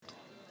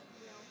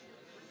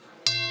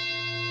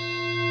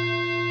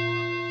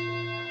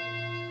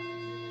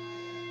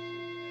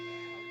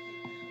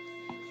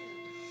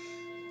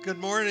Good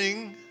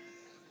morning.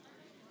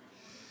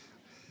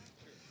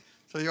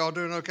 So you all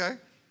doing okay?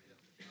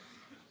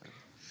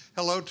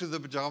 Hello to the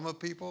pajama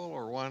people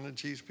or wine and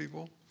cheese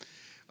people.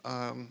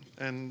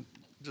 And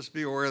just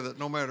be aware that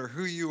no matter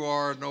who you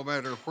are, no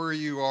matter where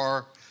you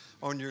are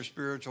on your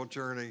spiritual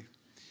journey,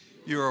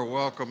 you are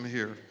welcome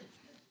here.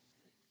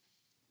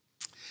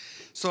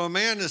 So a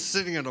man is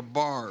sitting at a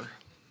bar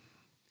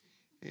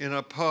in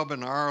a pub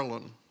in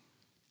Ireland.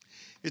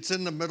 It's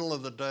in the middle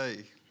of the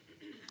day.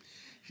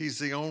 He's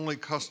the only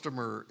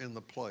customer in the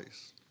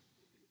place.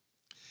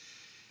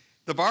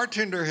 The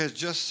bartender has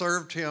just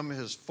served him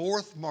his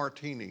fourth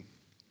martini.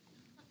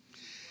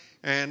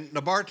 And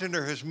the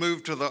bartender has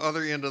moved to the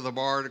other end of the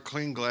bar to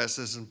clean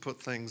glasses and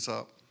put things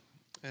up.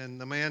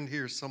 And the man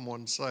hears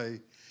someone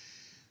say,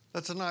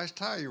 "That's a nice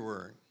tie you're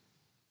wearing.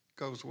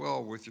 Goes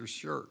well with your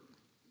shirt."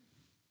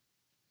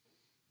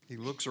 He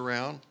looks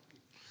around,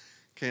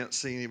 can't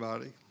see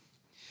anybody.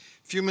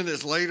 A few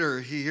minutes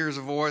later, he hears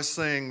a voice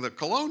saying, "The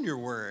cologne you're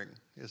wearing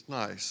is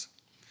nice.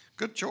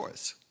 Good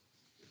choice."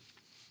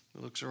 He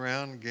looks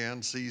around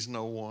again, sees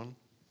no one.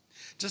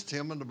 Just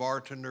him and the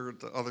bartender at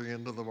the other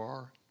end of the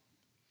bar.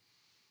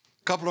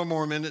 A couple of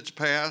more minutes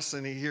pass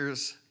and he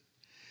hears,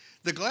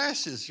 "The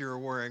glasses you're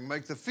wearing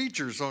make the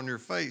features on your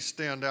face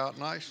stand out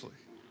nicely."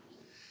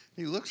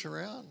 He looks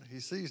around, he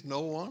sees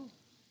no one.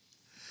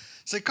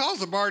 So he calls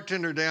the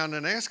bartender down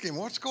and asks him,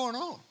 "What's going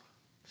on?"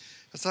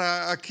 So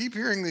I keep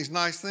hearing these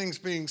nice things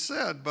being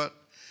said, but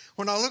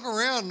when I look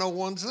around, no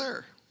one's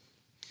there.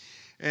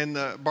 And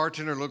the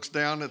bartender looks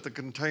down at the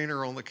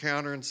container on the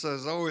counter and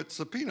says, "Oh, it's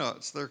the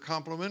peanuts. They're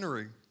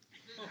complimentary."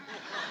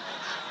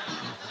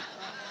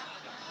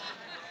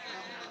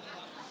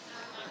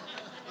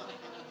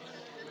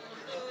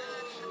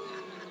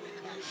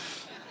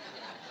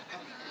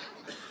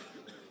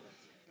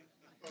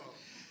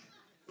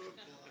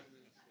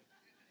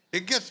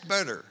 It gets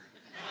better.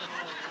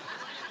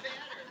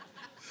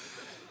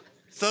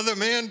 So the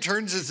man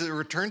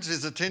returns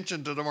his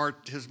attention to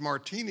his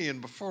martini, and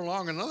before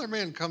long, another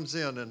man comes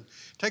in and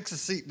takes a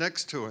seat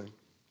next to him.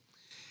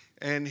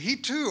 And he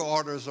too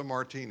orders a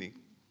martini.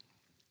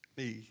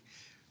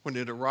 When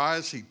it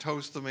arrives, he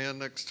toasts the man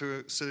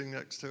sitting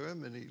next to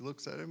him, and he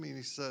looks at him and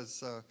he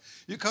says,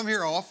 "You come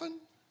here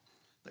often?"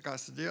 The guy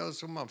said, "Yeah,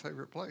 that's one of my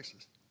favorite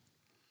places."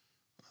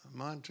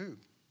 "Mine too."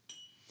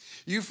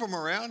 "You from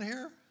around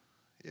here?"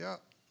 "Yeah,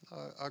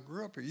 I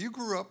grew up here." "You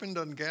grew up in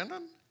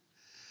Dungannon?"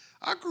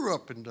 "I grew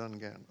up in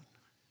Dungannon."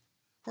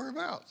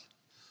 "Whereabouts?"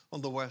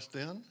 "On the West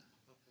End."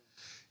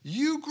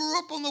 "You grew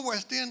up on the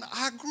West End?"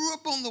 "I grew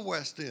up on the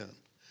West End."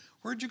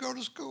 "Where'd you go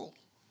to school?"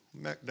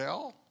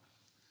 "MacDowell."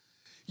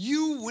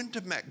 "You went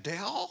to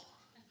MacDowell?"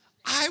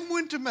 "I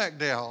went to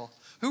MacDowell."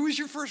 "Who was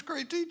your first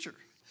grade teacher?"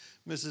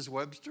 "Mrs.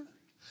 Webster."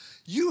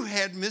 "You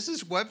had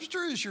Mrs.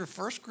 Webster as your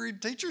first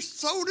grade teacher?"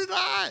 "So did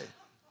I."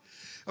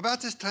 About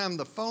this time,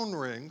 the phone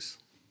rings,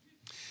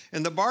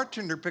 and the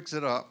bartender picks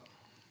it up.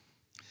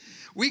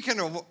 We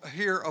can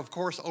hear, of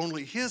course,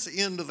 only his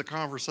end of the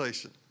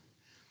conversation.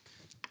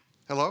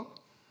 "Hello?"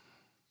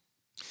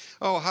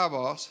 "Oh, hi,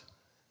 boss."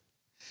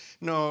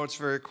 "No, it's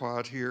very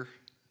quiet here."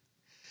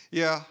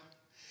 "Yeah,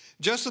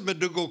 just the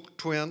McDougal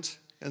twins,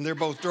 and they're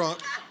both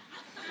drunk."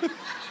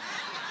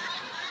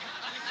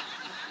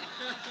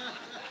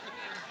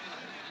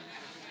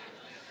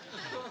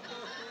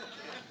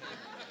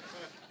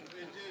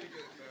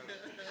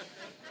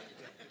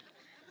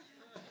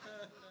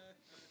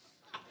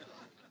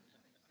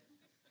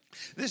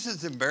 This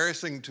is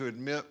embarrassing to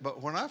admit,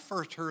 but when I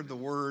first heard the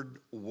word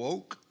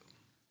woke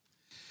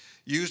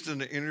used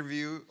in an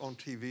interview on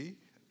TV,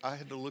 I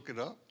had to look it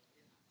up.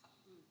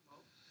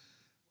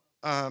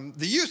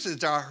 The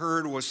usage I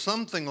heard was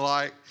something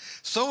like,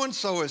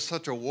 "So-and-so is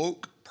such a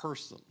woke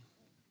person."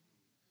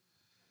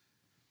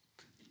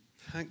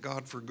 Thank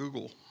God for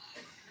Google.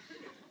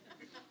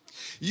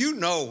 You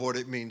know what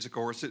it means, of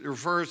course. It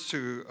refers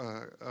to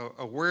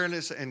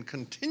awareness and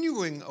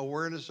continuing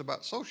awareness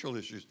about social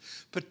issues,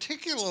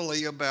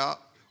 particularly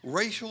about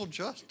racial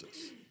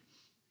justice.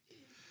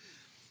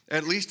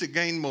 At least it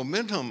gained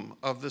momentum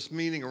of this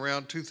meaning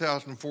around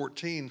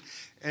 2014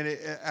 and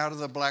out of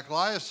the Black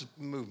Lives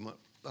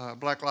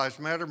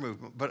Matter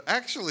movement. But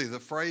actually, the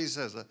phrase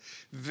has a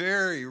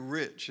very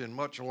rich and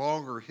much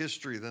longer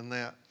history than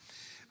that.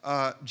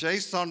 J.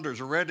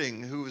 Saunders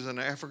Redding, who was an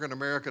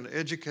African-American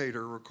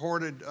educator,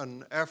 recorded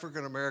an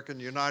African-American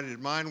United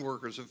Mine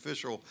Workers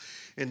official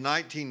in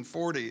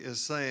 1940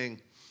 as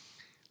saying,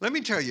 "Let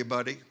me tell you,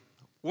 buddy,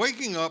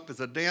 waking up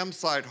is a damn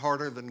sight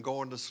harder than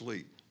going to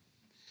sleep,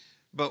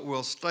 but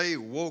we'll stay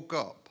woke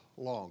up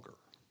longer."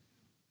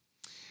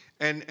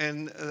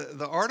 And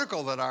the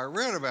article that I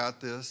read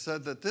about this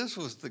said that this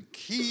was the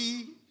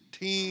key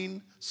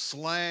teen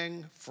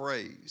slang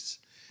phrase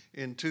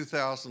in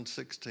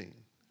 2016.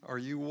 Are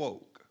you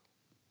woke?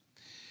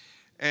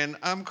 And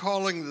I'm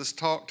calling this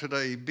talk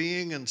today,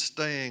 "Being and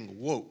Staying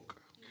Woke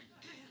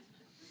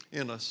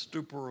in a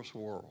Stuporous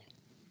World."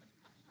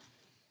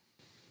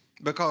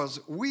 Because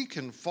we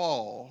can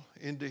fall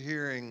into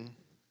hearing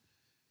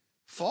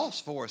false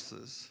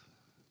voices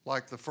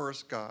like the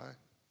first guy,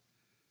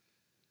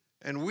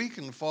 And we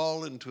can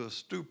fall into a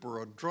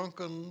stupor, a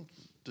drunken,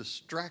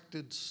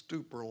 distracted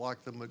stupor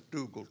like the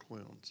McDougal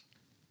twins,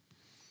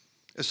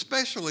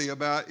 especially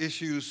about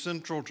issues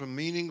central to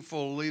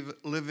meaningful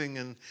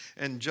living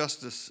and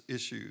justice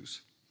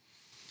issues.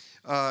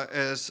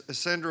 As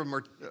Sandra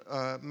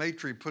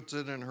Maitre puts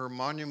it in her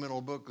monumental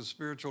book, The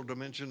Spiritual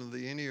Dimension of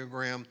the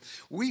Enneagram,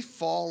 we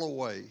fall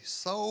away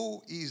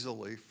so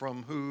easily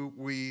from who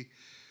we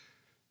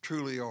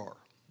truly are.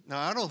 Now,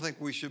 I don't think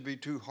we should be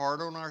too hard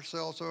on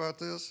ourselves about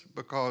this,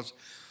 because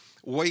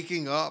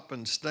waking up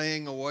and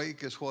staying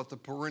awake is what the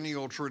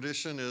perennial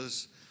tradition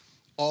is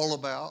all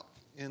about.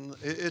 And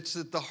it's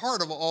at the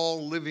heart of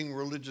all living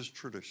religious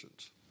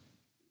traditions.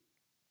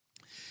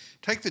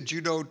 Take the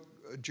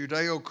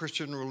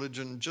Judeo-Christian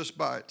religion just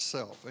by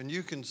itself, and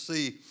you can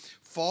see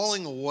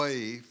falling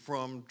away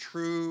from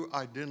true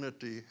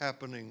identity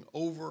happening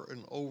over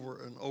and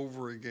over and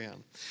over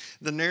again.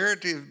 The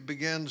narrative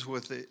begins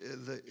with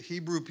the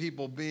Hebrew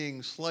people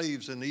being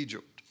slaves in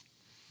Egypt,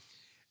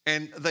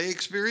 and they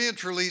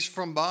experience release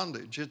from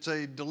bondage. It's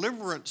a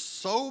deliverance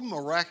so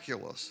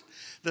miraculous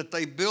that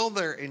they build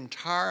their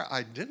entire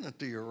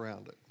identity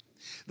around it.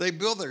 They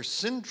build their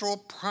central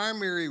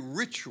primary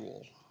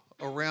ritual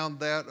around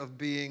that of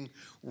being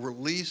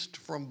released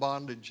from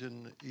bondage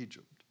in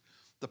Egypt.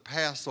 The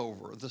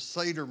Passover, the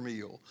Seder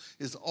meal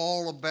is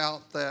all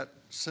about that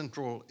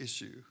central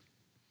issue.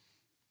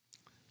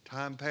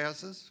 Time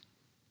passes,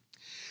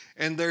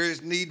 and there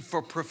is need for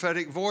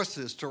prophetic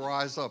voices to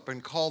rise up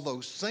and call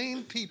those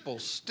same people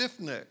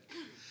stiff-necked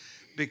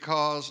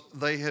because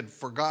they had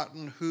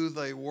forgotten who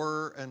they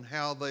were and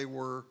how they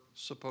were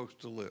supposed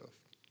to live.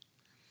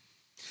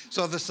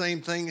 So the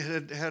same thing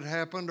had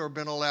happened or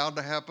been allowed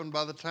to happen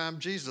by the time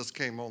Jesus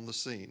came on the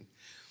scene.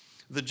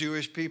 The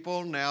Jewish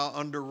people, now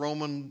under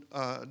Roman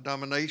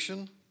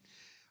domination,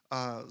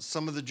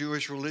 some of the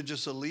Jewish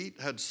religious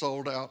elite had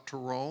sold out to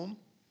Rome.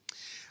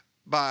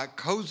 By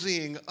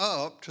cozying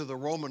up to the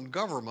Roman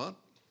government,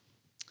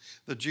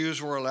 the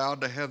Jews were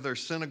allowed to have their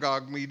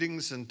synagogue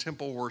meetings and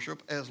temple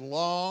worship as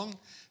long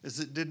as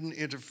it didn't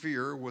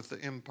interfere with the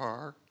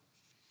empire.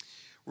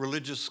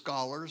 Religious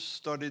scholars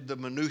studied the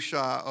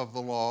minutiae of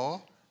the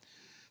law.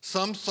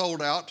 Some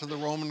sold out to the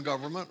Roman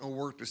government and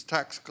worked as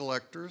tax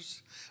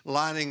collectors,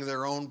 lining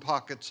their own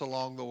pockets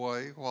along the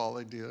way while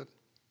they did.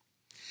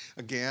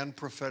 Again,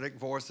 prophetic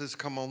voices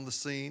come on the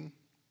scene.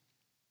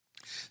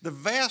 The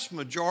vast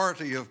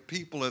majority of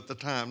people at the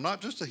time,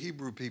 not just the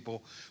Hebrew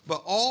people,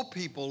 but all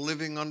people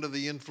living under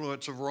the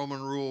influence of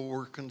Roman rule,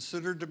 were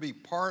considered to be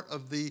part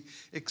of the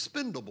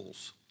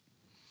expendables.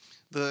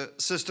 The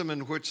system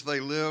in which they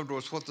lived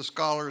was what the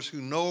scholars who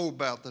know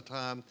about the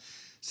time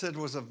said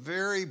was a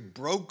very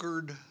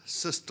brokered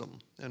system.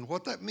 And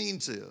what that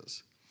means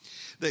is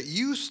that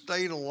you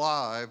stayed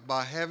alive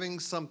by having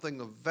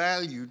something of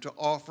value to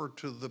offer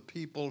to the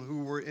people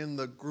who were in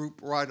the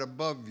group right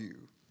above you.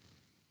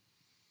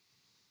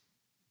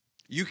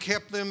 You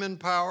kept them in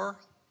power,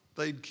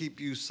 they'd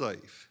keep you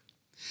safe.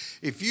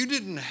 If you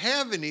didn't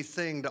have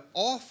anything to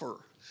offer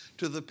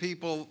to the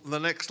people the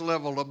next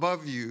level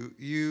above you,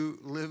 you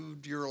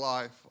lived your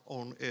life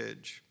on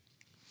edge.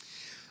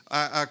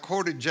 I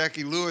quoted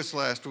Jackie Lewis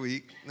last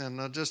week, and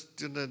I just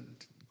gonna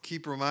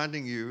keep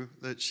reminding you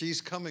that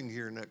she's coming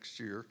here next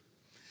year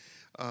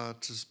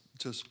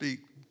to speak,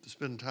 to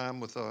spend time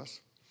with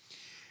us.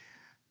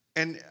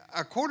 And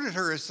I quoted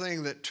her as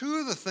saying that two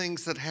of the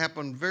things that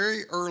happened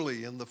very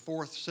early in the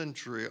 4th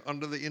century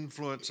under the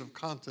influence of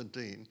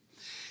Constantine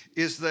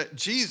is that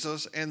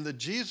Jesus and the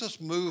Jesus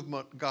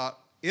movement got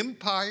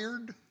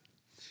empired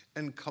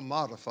and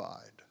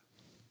commodified.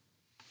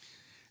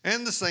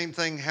 And the same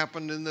thing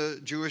happened in the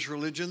Jewish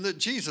religion that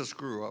Jesus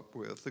grew up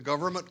with. The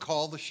government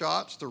called the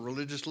shots. The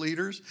religious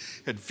leaders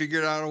had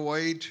figured out a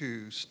way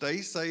to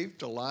stay safe,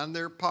 to line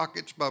their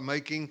pockets by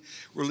making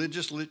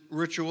religious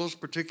rituals,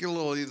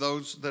 particularly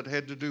those that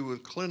had to do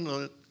with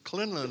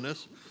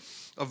cleanliness,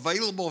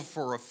 available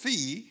for a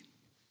fee.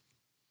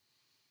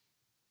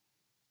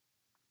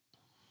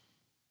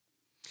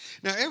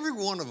 Now, every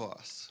one of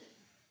us,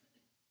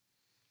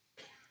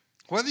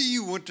 whether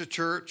you went to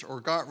church or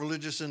got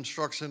religious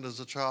instruction as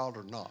a child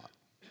or not,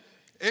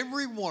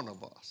 every one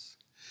of us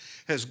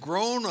has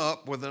grown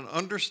up with an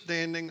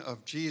understanding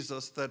of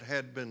Jesus that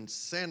had been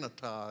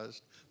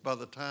sanitized by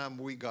the time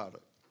we got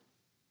it.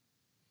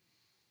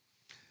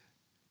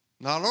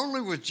 Not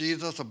only was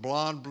Jesus a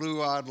blonde,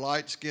 blue-eyed,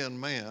 light-skinned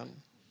man,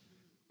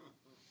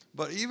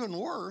 but even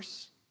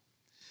worse,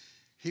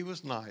 he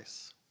was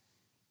nice.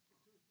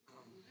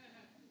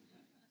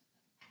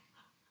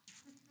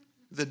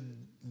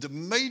 The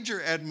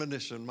major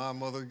admonition my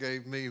mother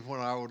gave me when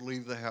I would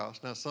leave the house,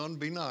 now, son,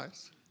 be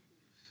nice,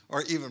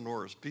 or even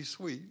worse, be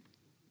sweet.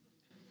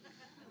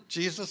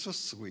 Jesus was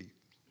sweet.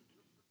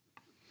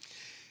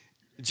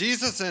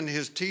 Jesus and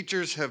his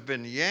teachers have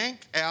been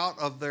yanked out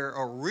of their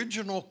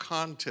original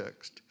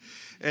context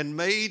and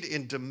made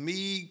into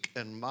meek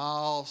and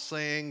mild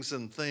sayings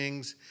and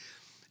things,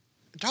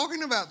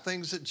 talking about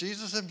things that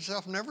Jesus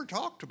himself never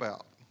talked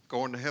about.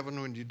 Going to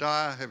heaven when you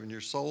die, having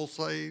your soul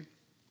saved.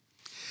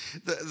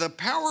 The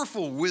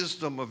powerful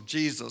wisdom of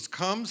Jesus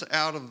comes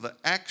out of the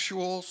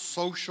actual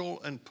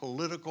social and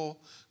political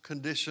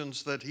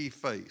conditions that he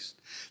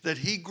faced, that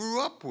he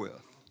grew up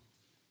with.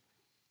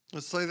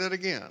 Let's say that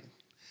again.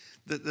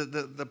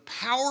 The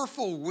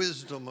powerful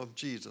wisdom of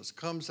Jesus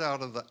comes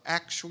out of the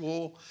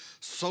actual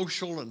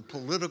social and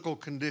political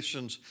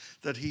conditions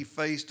that he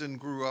faced and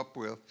grew up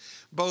with.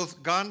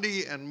 Both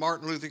Gandhi and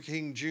Martin Luther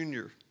King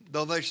Jr.,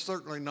 though they're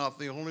certainly not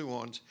the only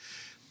ones,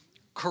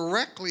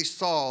 correctly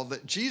saw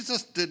that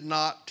Jesus did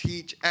not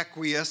teach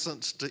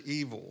acquiescence to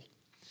evil,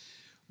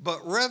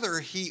 but rather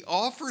he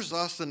offers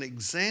us an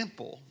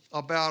example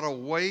about a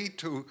way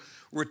to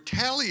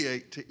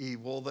retaliate to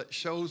evil that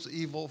shows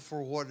evil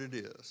for what it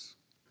is.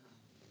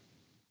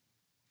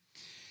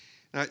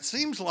 Now, it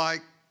seems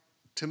like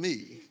to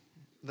me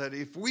that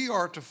if we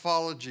are to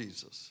follow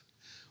Jesus,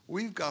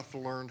 we've got to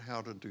learn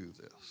how to do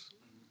this.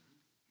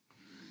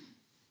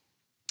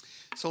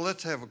 So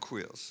let's have a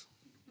quiz.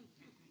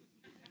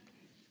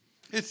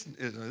 This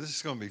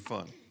is going to be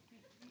fun.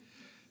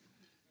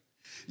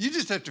 You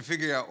just have to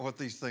figure out what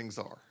these things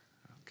are,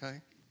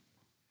 okay?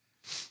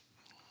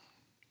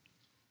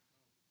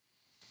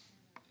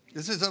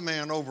 This is a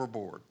man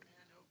overboard.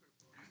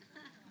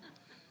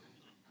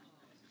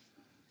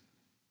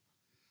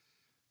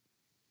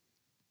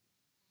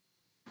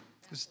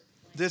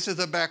 This is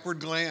a backward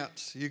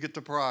glance. You get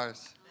the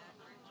prize.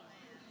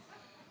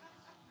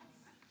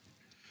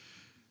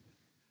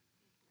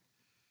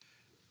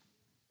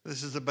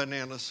 This is a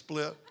banana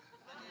split.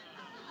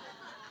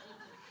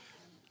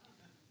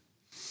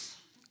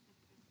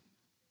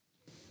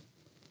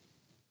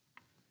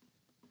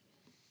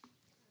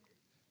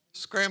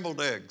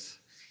 Scrambled eggs.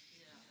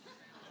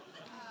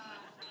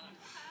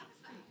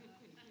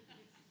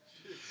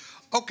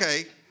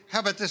 Okay, how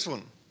about this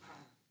one?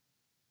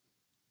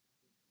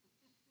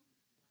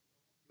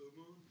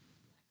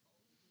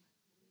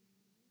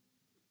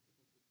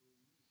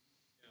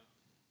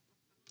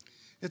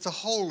 It's a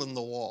hole in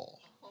the wall.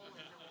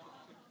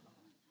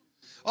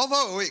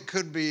 Although it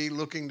could be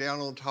looking down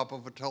on top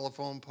of a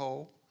telephone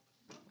pole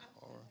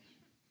or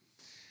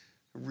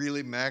a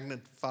really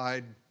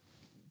magnified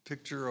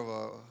picture of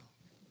a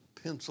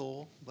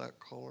pencil, that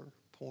color,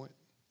 point.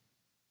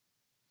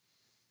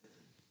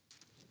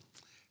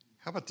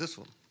 How about this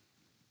one?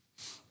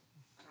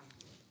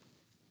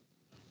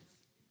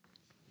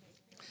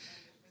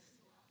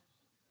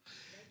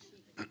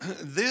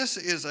 This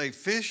is a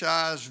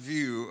fisheye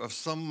view of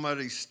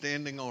somebody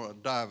standing on a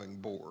diving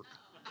board.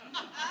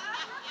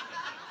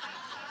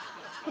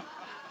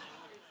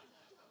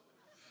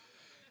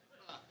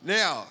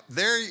 Now,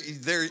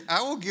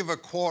 I will give a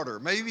quarter,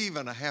 maybe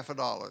even a half a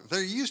dollar.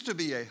 There used to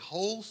be a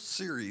whole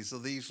series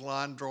of these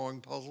line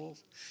drawing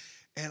puzzles,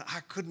 and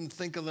I couldn't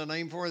think of the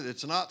name for it.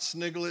 It's not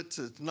Sniglets,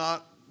 it's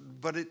not,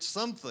 but it's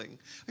something.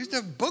 I used to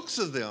have books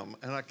of them,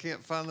 and I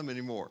can't find them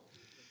anymore.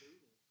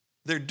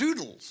 They're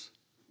doodles.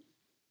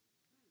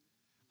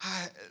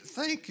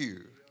 Thank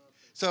you.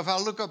 So if I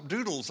look up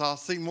doodles, I'll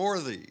see more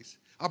of these.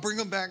 I'll bring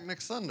them back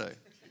next Sunday.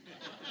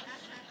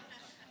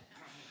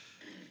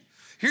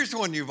 Here's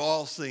one you've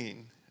all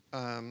seen.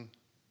 I'm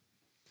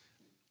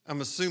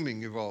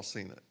assuming you've all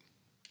seen it.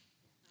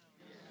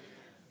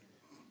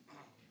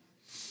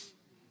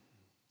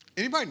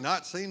 Anybody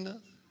not seen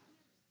this?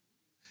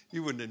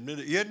 You wouldn't admit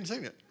it. You hadn't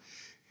seen it.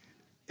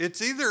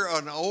 It's either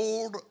an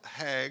old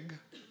hag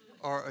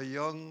or a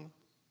young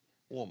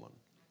woman.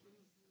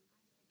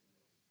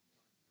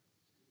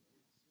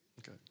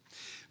 Okay.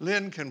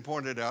 Lynn can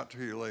point it out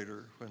to you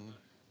later when.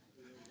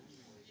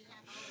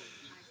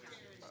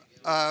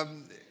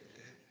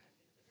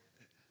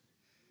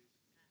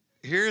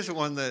 Here's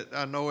one that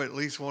I know at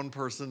least one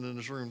person in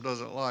this room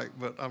doesn't like,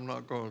 but I'm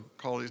not going to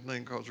call his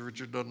name because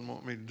Richard doesn't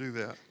want me to do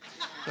that.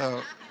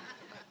 So,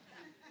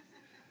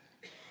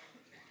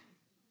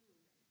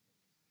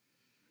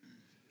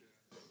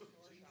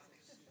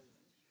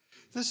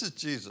 this is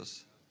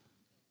Jesus.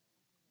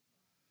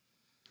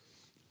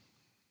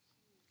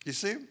 You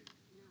see him?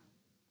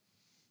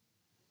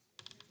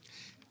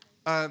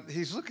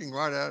 He's looking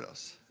right at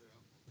us.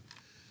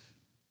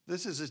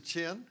 This is his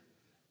chin.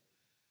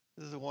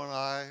 This is one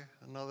eye,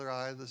 another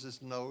eye. This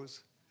is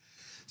nose.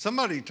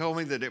 Somebody told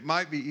me that it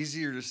might be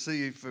easier to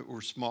see if it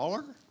were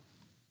smaller.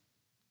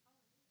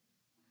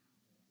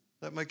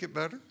 That make it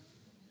better?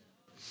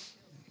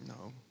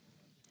 No.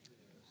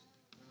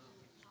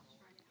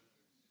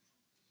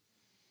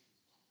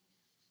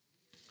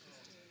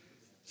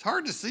 It's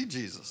hard to see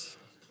Jesus.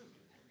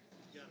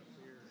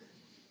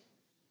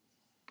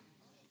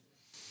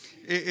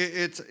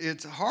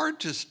 It's hard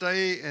to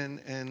stay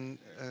and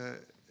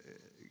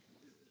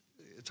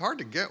it's hard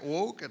to get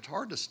woke. It's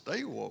hard to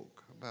stay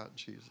woke about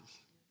Jesus.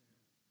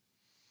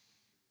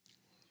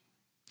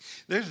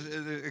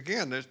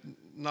 There's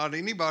not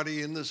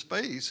anybody in this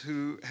space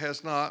who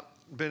has not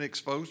been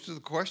exposed to the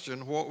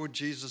question, what would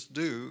Jesus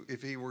do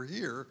if he were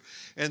here?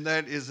 And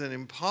that is an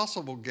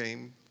impossible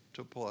game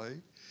to play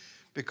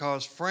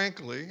because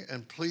frankly,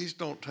 and please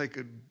don't take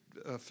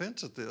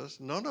offense at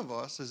this, none of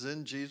us is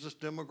in Jesus'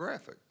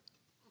 demographic.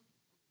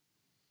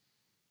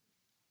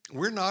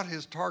 We're not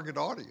his target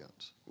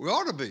audience. We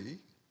ought to be.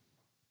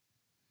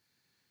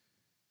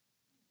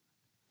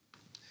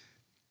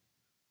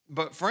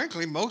 But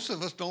frankly, most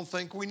of us don't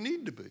think we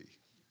need to be,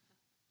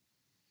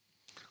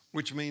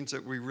 which means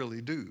that we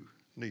really do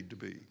need to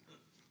be.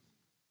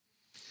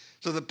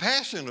 So the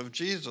passion of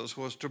Jesus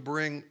was to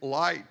bring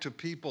light to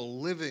people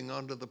living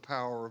under the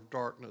power of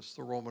darkness,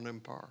 the Roman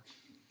Empire.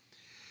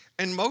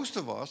 And most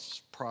of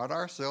us pride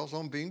ourselves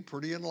on being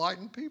pretty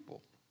enlightened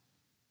people.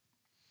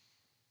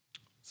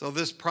 So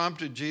this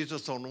prompted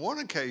Jesus on one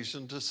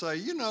occasion to say,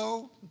 you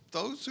know,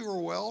 those who are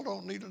well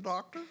don't need a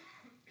doctor.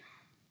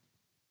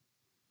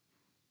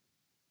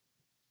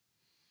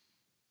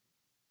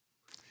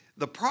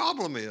 The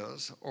problem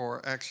is,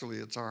 or actually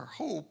it's our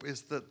hope,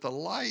 is that the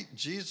light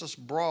Jesus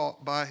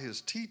brought by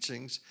his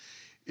teachings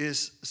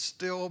is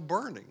still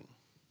burning.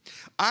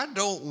 I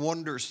don't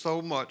wonder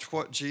so much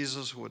what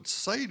Jesus would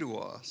say to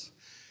us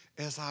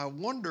as I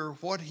wonder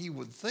what he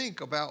would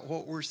think about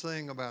what we're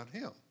saying about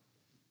him.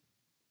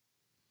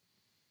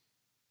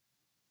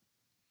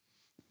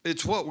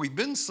 It's what we've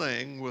been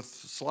saying with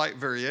slight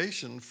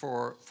variation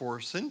for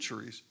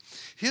centuries.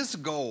 His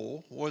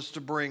goal was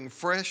to bring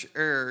fresh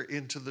air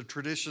into the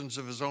traditions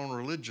of his own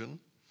religion,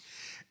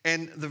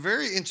 and the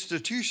very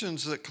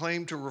institutions that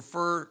claim to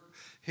refer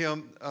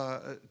him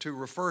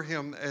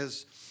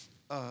as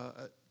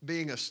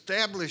being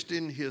established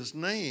in his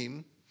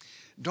name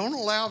don't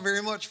allow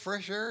very much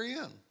fresh air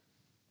in.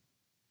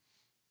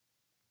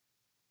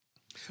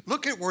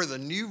 Look at where the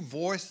new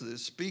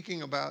voices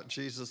speaking about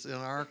Jesus in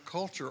our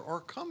culture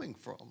are coming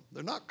from.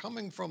 They're not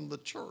coming from the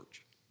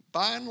church,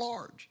 by and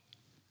large.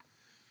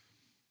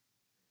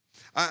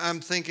 I'm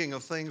thinking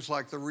of things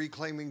like the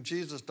Reclaiming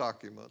Jesus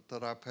document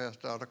that I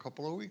passed out a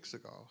couple of weeks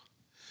ago.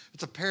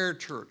 It's a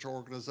parachurch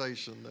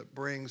organization that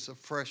brings a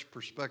fresh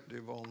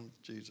perspective on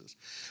Jesus.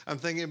 I'm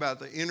thinking about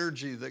the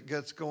energy that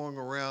gets going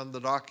around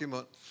the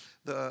document,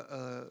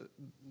 the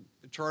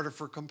Charter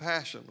for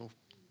Compassion.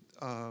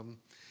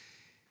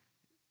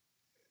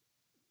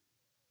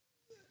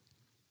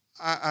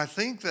 I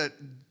think that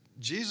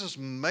Jesus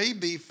may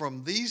be,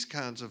 from these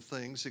kinds of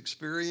things,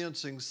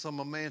 experiencing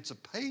some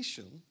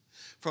emancipation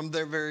from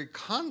their very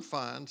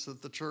confines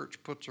that the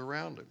church puts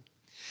around him.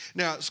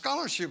 Now,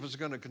 scholarship is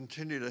going to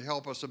continue to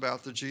help us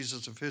about the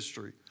Jesus of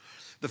history.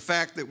 The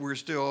fact that we're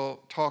still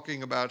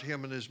talking about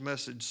him and his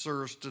message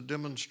serves to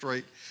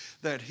demonstrate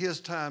that his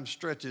time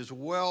stretches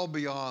well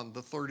beyond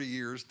the 30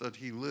 years that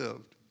he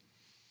lived.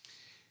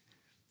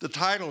 The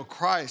title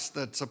Christ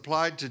that's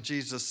applied to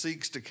Jesus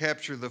seeks to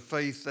capture the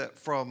faith that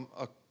from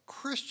a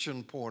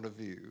Christian point of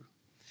view,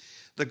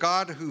 the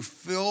God who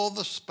filled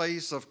the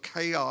space of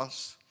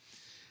chaos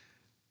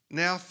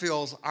now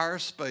fills our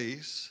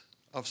space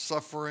of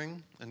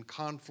suffering and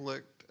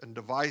conflict and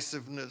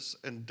divisiveness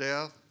and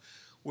death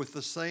with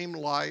the same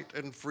light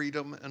and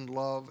freedom and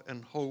love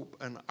and hope.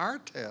 And our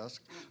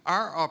task,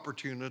 our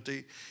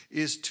opportunity,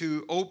 is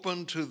to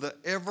open to the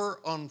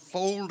ever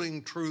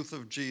unfolding truth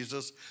of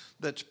Jesus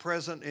that's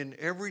present in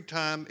every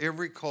time,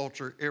 every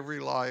culture, every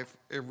life,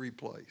 every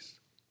place.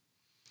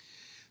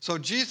 So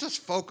Jesus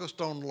focused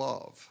on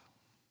love.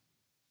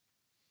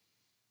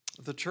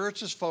 The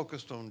church is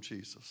focused on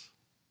Jesus.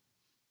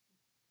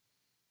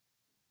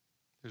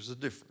 There's a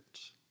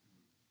difference.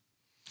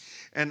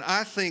 And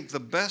I think the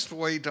best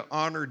way to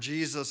honor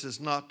Jesus is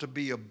not to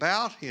be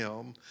about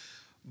him,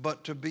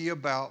 but to be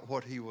about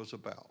what he was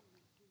about.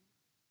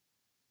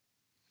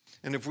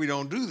 And if we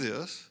don't do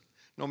this,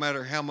 no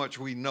matter how much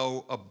we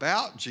know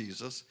about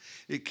Jesus,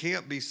 it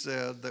can't be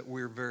said that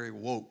we're very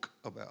woke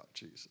about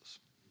Jesus.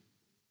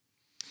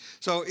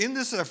 So in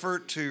this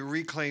effort to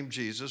reclaim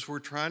Jesus, we're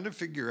trying to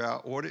figure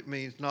out what it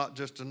means not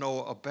just to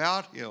know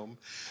about him,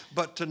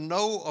 but to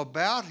know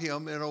about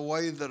him in a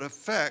way that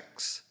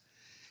affects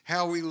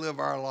how we live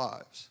our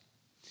lives.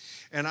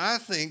 And I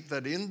think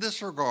that in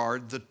this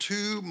regard, the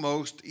two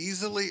most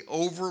easily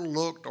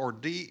overlooked or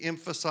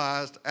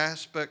de-emphasized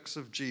aspects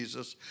of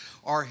Jesus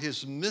are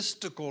his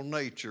mystical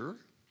nature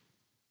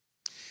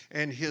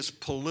and his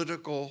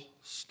political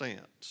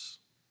stance.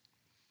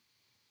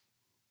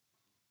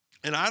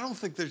 And I don't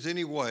think there's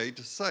any way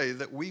to say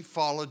that we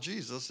follow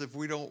Jesus if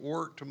we don't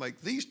work to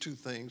make these two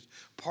things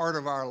part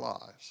of our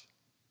lives.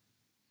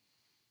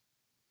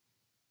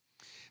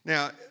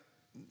 Now,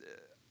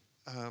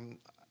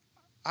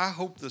 I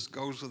hope this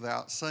goes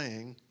without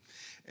saying,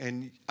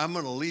 and I'm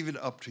going to leave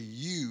it up to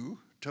you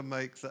to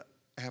make the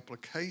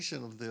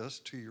application of this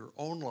to your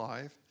own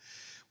life,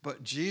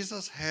 but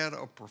Jesus had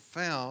a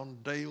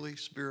profound daily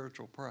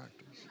spiritual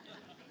practice.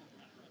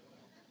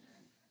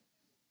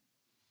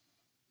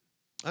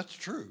 That's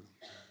true.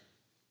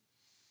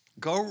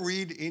 Go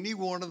read any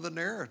one of the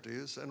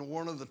narratives, and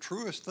one of the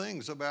truest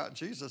things about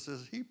Jesus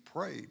is he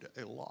prayed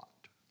a lot.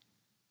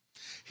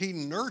 He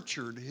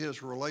nurtured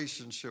his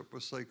relationship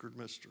with sacred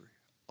mystery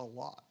a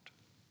lot.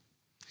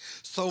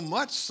 So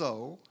much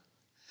so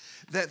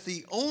that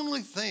the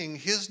only thing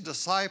his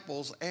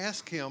disciples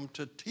asked him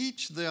to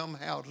teach them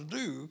how to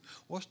do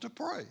was to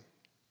pray.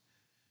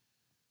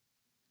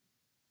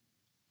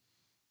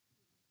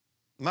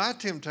 My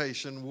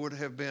temptation would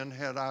have been,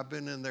 had I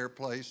been in their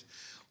place,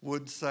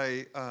 would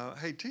say,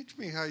 hey, teach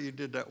me how you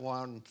did that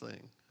wine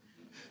thing.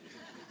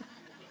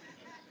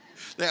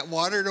 That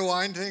water to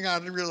wine thing,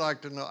 I'd really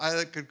like to know.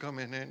 That could come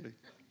in handy.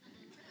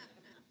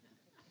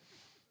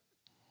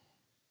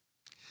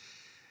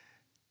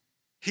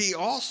 He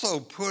also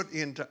put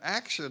into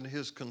action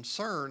his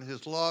concern,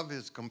 his love,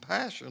 his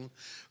compassion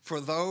for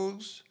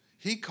those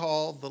he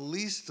called the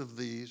least of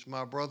these,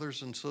 my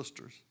brothers and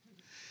sisters.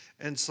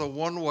 And so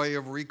one way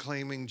of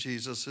reclaiming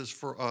Jesus is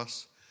for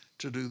us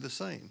to do the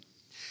same.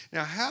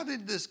 Now, how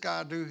did this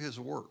guy do his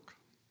work?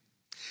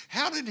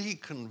 How did he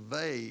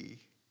convey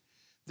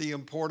the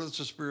importance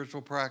of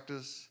spiritual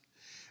practice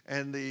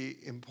and the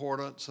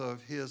importance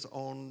of his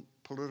own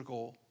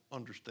political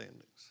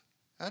understandings?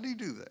 How did he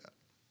do that?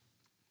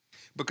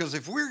 Because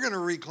if we're going to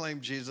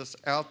reclaim Jesus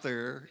out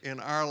there in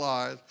our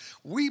lives,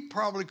 we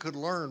probably could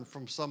learn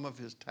from some of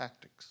his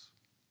tactics.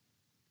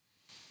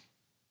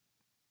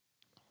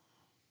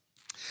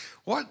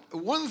 One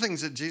of the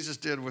things that Jesus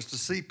did was to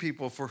see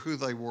people for who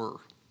they were.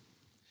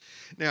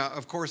 Now,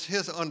 of course,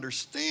 his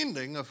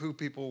understanding of who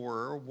people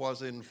were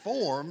was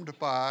informed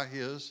by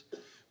his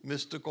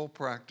mystical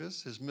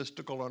practice, his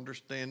mystical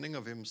understanding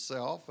of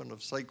himself and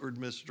of sacred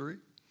mystery.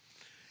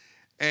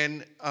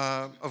 And,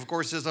 of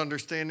course, his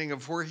understanding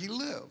of where he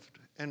lived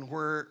and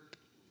where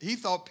he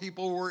thought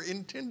people were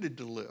intended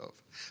to live.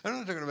 I'm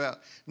not talking about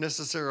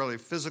necessarily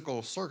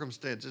physical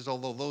circumstances,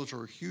 although those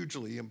are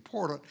hugely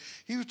important.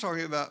 He was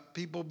talking about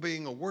people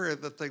being aware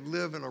that they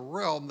live in a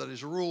realm that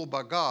is ruled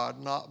by God,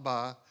 not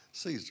by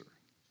Caesar.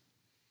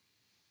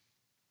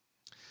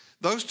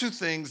 Those two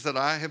things that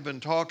I have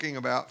been talking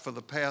about for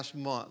the past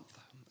month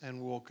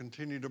and will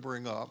continue to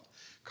bring up,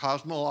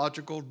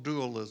 cosmological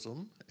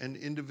dualism and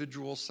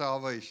individual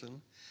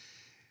salvation,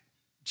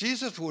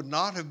 Jesus would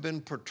not have been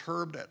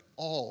perturbed at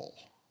all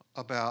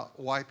about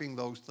wiping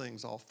those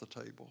things off the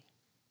table.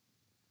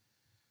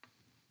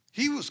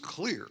 He was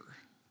clear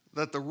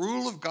that the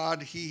rule of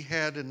God he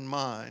had in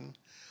mind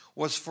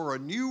was for a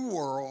new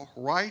world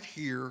right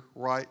here,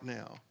 right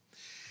now.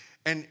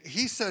 And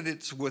he said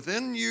it's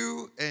within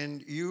you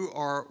and you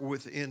are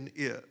within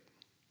it.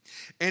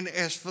 And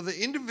as for the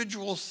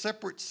individual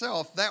separate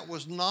self, that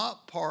was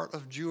not part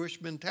of Jewish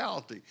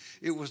mentality.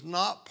 It was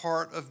not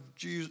part of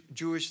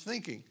Jewish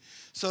thinking.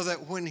 So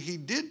that when he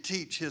did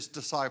teach his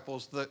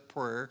disciples that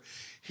prayer,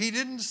 he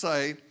didn't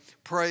say,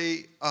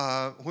 pray,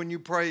 when you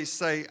pray,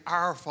 say,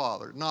 our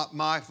Father, not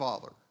my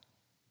Father,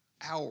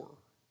 our.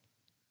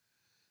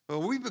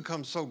 Well, we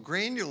become so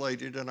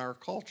granulated in our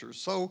culture,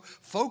 so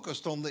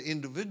focused on the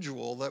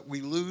individual that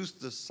we lose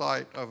the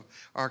sight of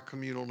our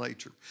communal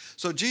nature.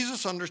 So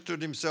Jesus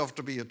understood himself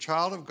to be a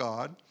child of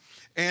God,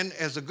 and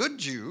as a good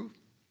Jew,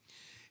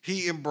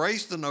 he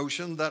embraced the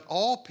notion that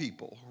all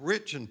people,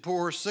 rich and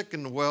poor, sick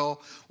and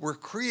well, were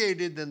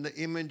created in the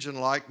image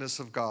and likeness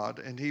of God,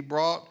 and he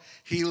brought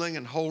healing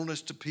and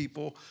wholeness to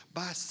people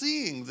by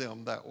seeing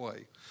them that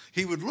way.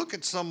 He would look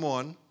at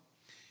someone,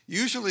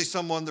 usually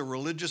someone the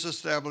religious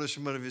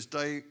establishment of his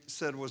day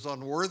said was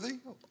unworthy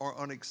or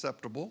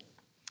unacceptable.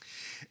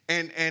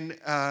 And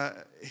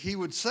he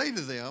would say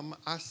to them,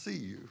 I see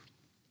you.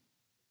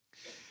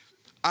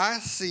 I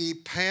see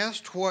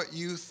past what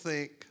you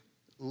think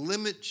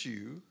limits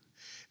you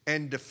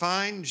and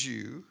defines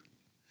you.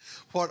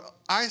 What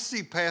I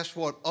see past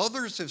what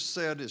others have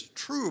said is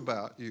true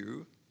about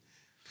you.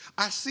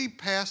 I see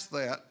past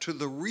that to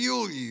the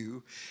real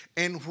you.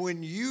 And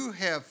when you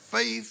have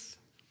faith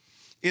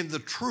in the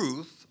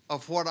truth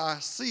of what I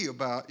see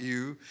about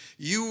you,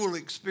 you will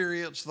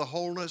experience the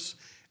wholeness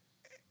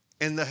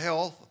and the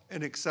health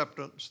and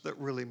acceptance that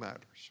really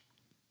matters.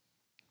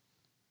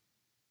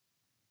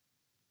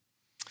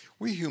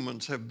 We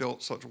humans have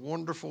built such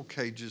wonderful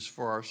cages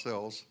for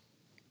ourselves,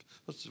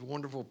 such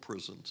wonderful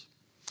prisons.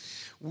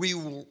 We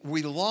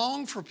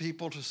long for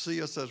people to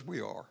see us as we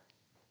are.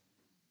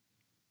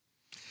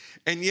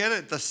 And yet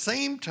at the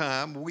same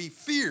time, we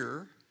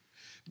fear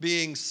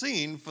being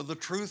seen for the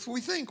truth we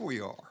think we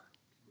are.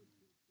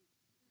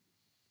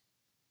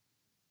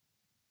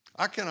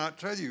 I cannot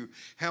tell you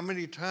how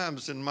many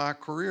times in my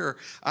career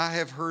I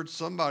have heard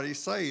somebody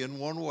say in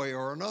one way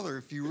or another,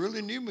 if you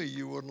really knew me,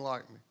 you wouldn't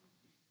like me.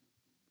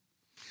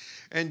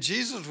 And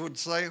Jesus would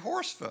say,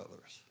 horse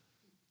feathers.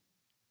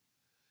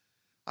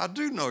 I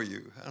do know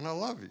you and I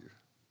love you.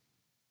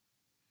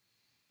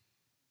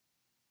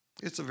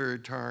 It's a very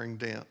tiring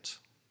dance.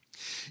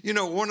 You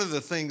know, one of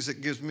the things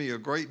that gives me a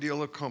great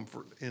deal of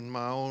comfort in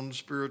my own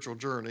spiritual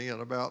journey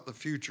and about the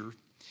future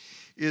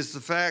is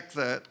the fact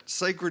that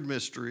sacred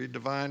mystery,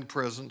 divine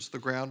presence, the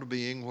ground of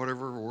being,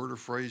 whatever word or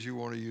phrase you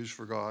want to use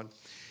for God,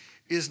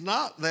 is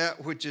not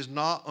that which is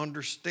not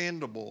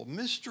understandable.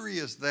 Mystery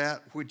is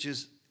that which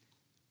is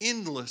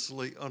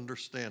endlessly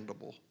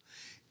understandable,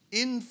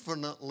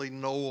 infinitely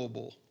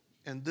knowable.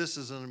 And this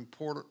is an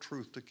important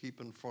truth to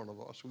keep in front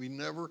of us. We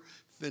never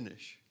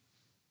finish.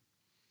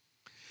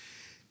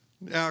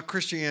 Now,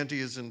 Christianity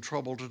is in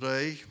trouble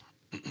today,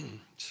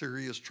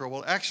 serious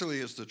trouble. Actually,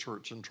 is the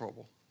church in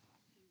trouble?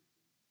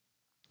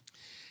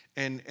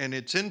 And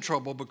it's in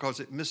trouble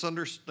because it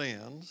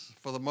misunderstands,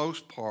 for the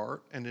most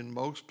part and in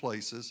most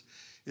places,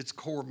 its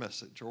core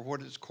message, or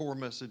what its core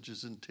message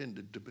is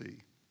intended to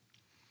be.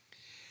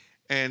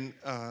 And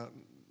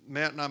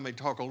Matt and I may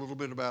talk a little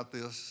bit about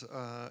this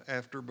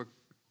after,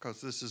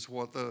 because this is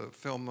what the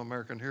film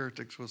American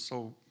Heretics was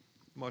so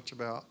much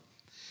about.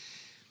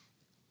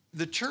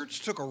 The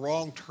church took a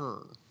wrong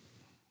turn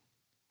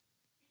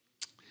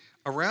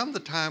around the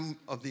time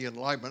of the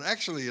Enlightenment,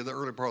 actually in the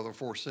early part of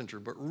the 4th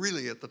century, but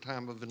really at the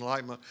time of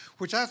Enlightenment,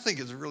 which I think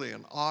is really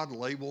an odd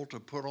label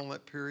to put on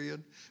that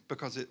period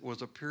because it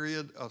was a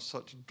period of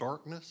such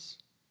darkness.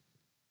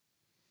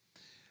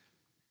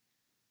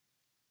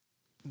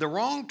 The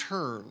wrong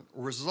turn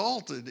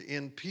resulted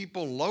in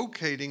people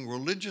locating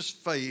religious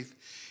faith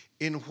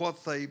in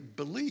what they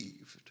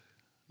believed,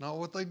 not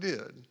what they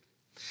did.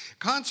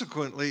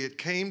 Consequently, it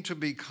came to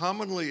be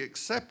commonly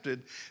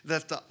accepted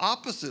that the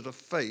opposite of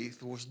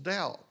faith was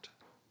doubt.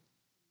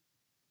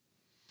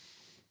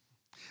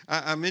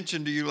 I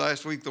mentioned to you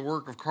last week the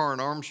work of Karen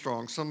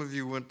Armstrong. Some of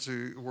you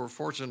were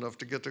fortunate enough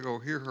to get to go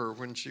hear her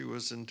when she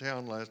was in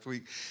town last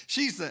week.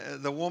 She's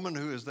the woman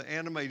who is the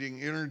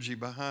animating energy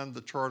behind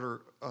the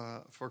Charter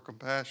for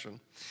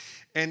Compassion.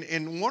 And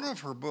in one of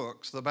her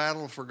books, The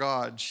Battle for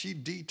God, she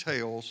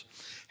details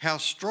how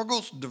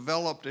struggles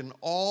developed in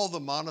all the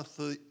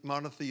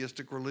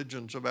monotheistic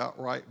religions about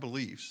right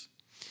beliefs.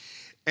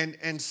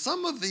 And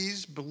some of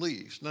these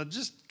beliefs, now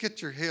just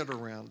get your head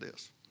around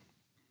this.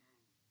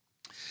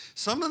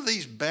 Some of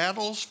these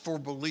battles for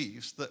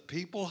beliefs that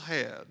people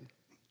had,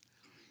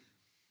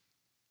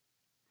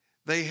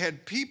 they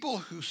had people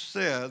who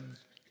said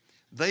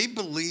they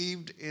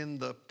believed in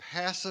the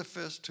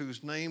pacifist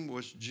whose name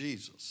was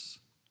Jesus,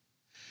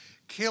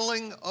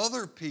 killing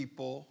other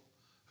people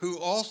who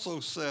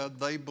also said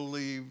they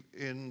believed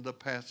in the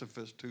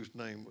pacifist whose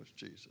name was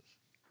Jesus.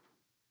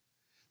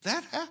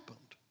 That happened.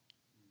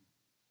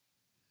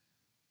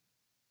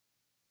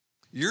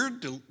 Your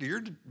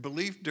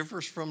belief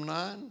differs from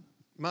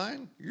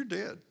mine, you're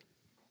dead.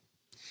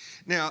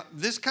 Now,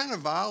 this kind of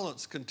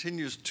violence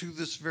continues to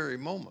this very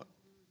moment.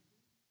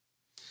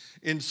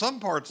 In some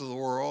parts of the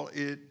world,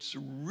 it's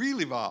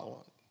really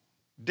violent,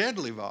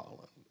 deadly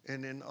violent.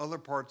 And in other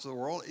parts of the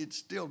world, it's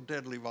still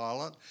deadly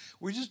violent.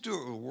 We just do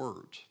it with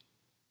words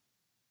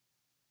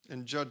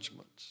and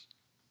judgments.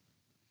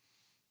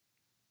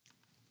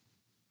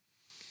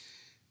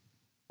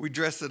 We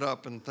dress it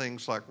up in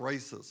things like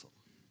racism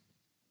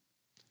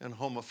and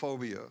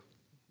homophobia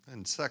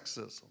and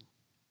sexism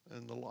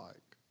and the like.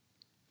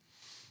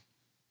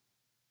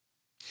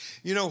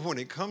 You know, when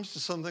it comes to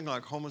something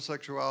like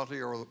homosexuality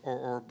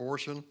or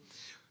abortion,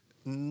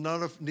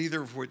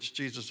 neither of which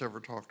Jesus ever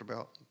talked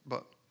about,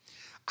 but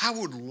I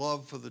would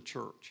love for the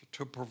church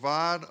to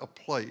provide a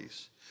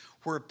place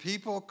where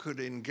people could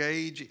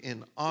engage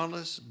in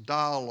honest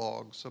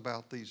dialogues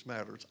about these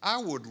matters. I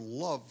would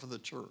love for the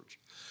church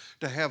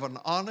to have an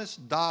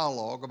honest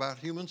dialogue about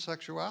human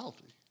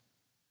sexuality.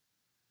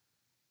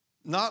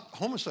 Not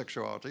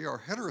homosexuality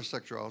or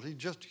heterosexuality,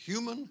 just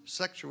human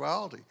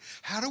sexuality.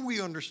 How do we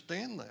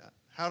understand that?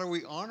 How do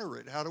we honor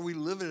it? How do we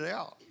live it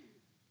out?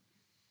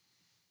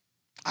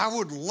 I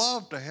would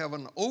love to have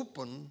an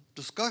open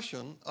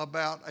discussion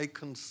about a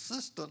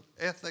consistent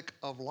ethic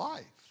of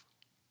life.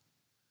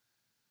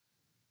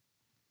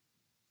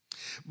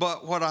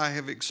 But what I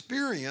have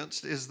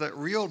experienced is that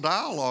real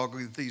dialogue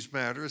with these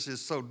matters is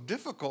so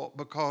difficult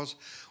because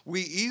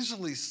we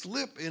easily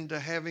slip into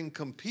having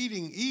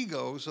competing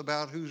egos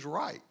about who's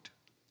right.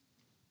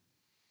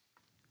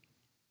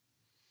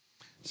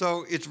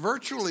 So it's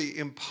virtually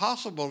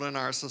impossible in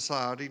our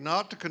society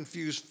not to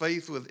confuse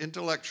faith with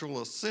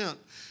intellectual assent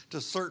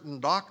to certain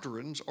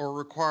doctrines or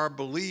require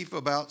belief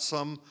about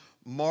some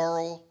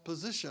moral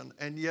position.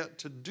 And yet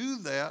to do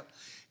that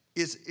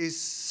is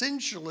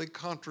essentially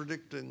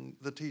contradicting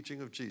the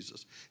teaching of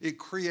Jesus. It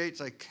creates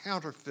a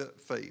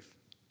counterfeit faith.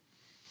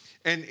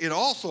 And it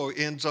also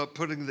ends up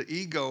putting the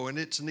ego and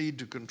its need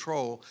to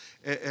control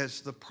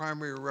as the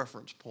primary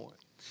reference point.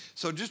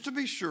 So just to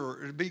be sure,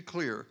 to be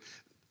clear,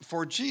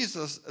 for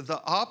Jesus,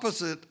 the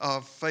opposite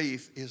of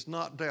faith is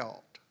not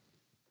doubt.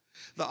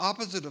 The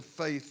opposite of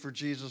faith for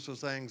Jesus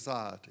was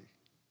anxiety.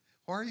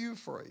 Why are you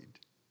afraid?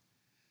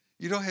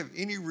 You don't have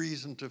any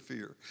reason to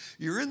fear.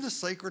 You're in the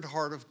Sacred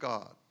Heart of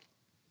God.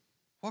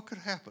 What could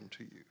happen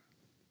to you?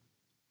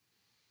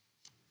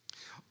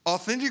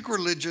 Authentic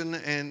religion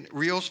and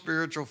real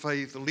spiritual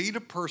faith lead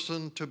a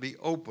person to be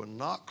open,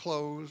 not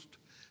closed,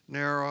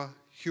 narrow,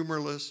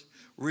 humorless,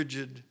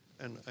 rigid,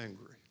 and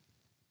angry.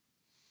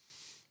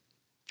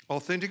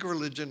 Authentic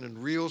religion and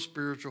real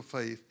spiritual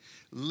faith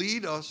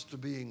lead us to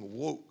being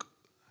woke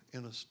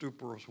in a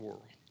stuporous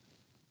world.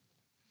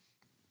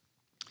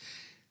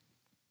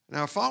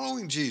 Now,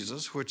 following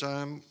Jesus, which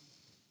I'm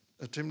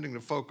attempting to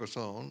focus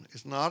on,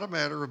 is not a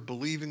matter of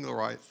believing the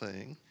right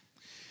thing,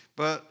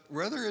 but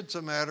rather it's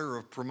a matter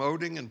of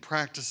promoting and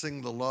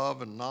practicing the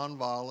love and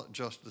nonviolent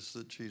justice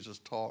that Jesus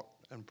taught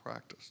and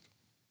practiced.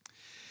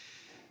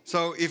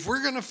 So if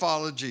we're going to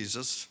follow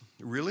Jesus,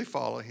 really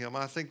follow him,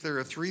 I think there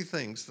are three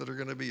things that are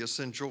going to be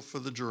essential for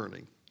the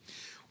journey.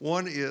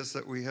 One is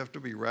that we have to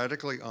be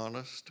radically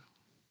honest,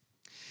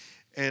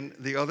 and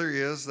the other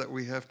is that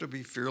we have to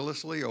be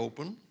fearlessly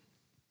open,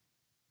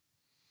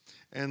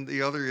 and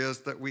the other is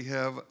that we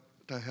have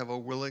to have a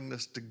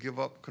willingness to give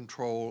up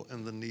control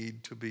and the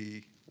need to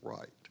be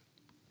right.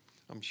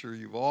 I'm sure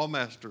you've all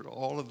mastered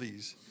all of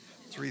these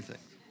three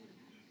things.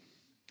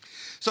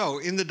 So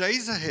in the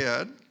days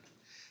ahead,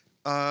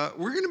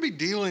 we're going to be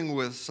dealing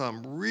with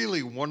some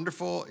really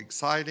wonderful,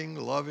 exciting,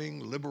 loving,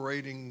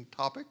 liberating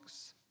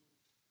topics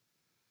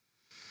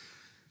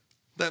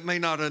that may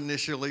not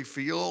initially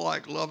feel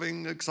like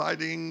loving,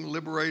 exciting,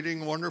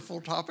 liberating,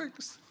 wonderful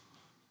topics,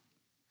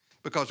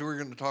 because we're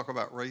going to talk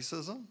about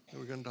racism,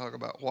 we're going to talk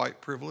about white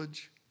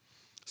privilege,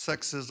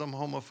 sexism,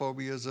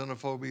 homophobia,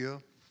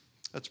 xenophobia.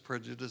 That's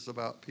prejudice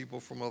about people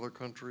from other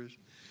countries.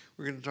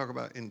 We're going to talk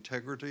about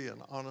integrity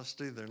and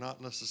honesty. They're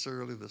not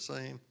necessarily the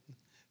same,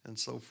 and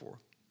so forth.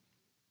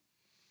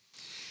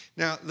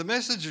 Now, the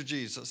message of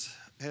Jesus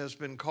has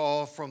been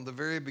called from the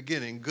very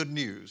beginning good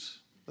news.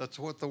 That's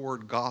what the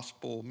word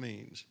gospel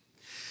means.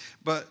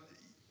 But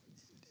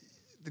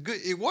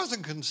it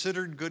wasn't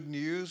considered good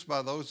news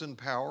by those in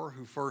power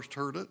who first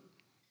heard it.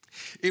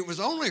 It was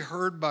only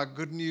heard by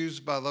good news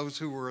by those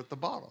who were at the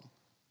bottom.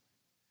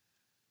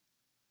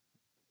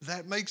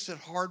 That makes it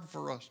hard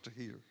for us to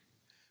hear,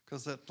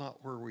 because that's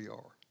not where we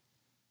are.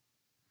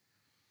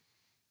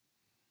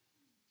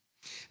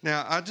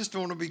 Now, I just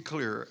want to be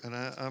clear, and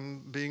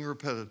I'm being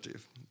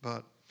repetitive,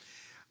 but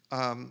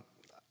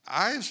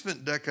I have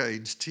spent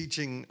decades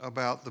teaching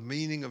about the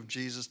meaning of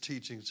Jesus'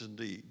 teachings and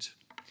deeds.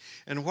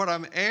 And what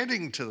I'm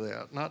adding to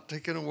that, not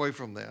taking away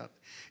from that,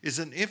 is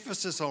an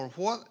emphasis on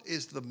what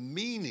is the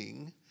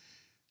meaning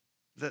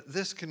that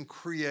this can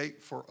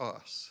create for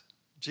us.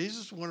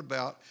 Jesus went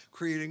about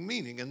creating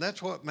meaning, and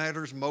that's what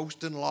matters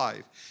most in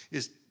life,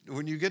 is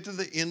when you get to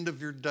the end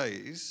of your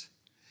days,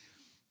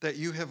 that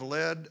you have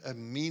led a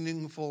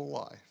meaningful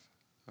life,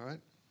 all right?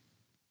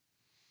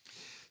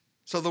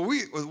 So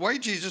the way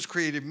Jesus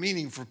created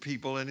meaning for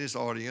people in his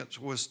audience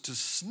was to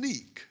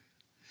sneak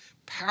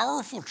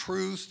powerful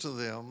truths to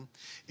them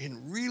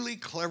in really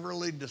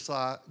cleverly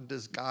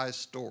disguised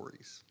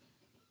stories,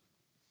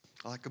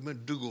 like the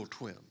McDougal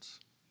twins.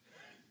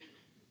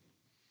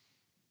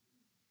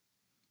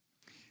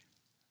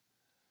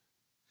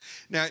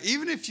 Now,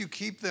 even if you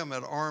keep them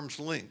at arm's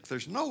length,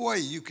 there's no way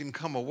you can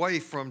come away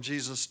from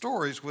Jesus'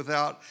 stories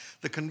without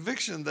the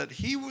conviction that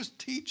he was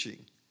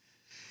teaching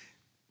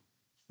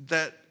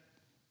that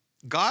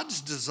God's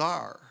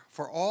desire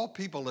for all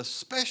people,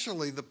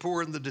 especially the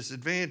poor and the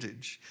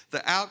disadvantaged,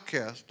 the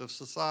outcast of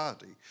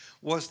society,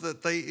 was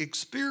that they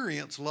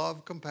experience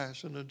love,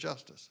 compassion, and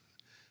justice.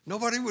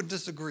 Nobody would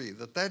disagree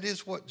that that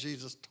is what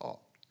Jesus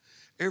taught.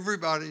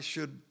 Everybody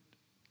should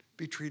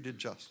be treated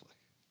justly.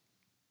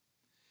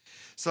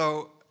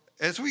 So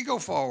as we go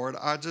forward,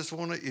 I just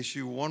want to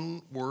issue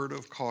one word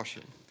of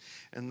caution,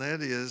 and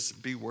that is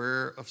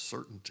beware of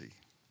certainty.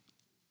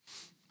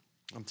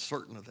 I'm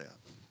certain of that.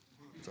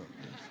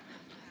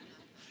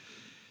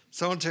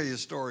 So I want to tell you a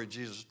story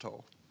Jesus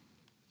told.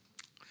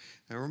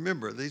 Now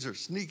remember, these are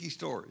sneaky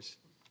stories.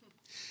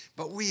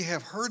 But we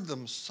have heard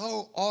them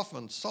so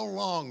often, so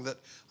long that,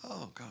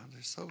 oh God,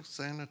 they're so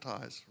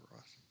sanitized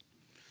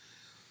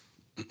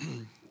for us.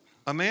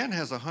 A man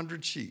has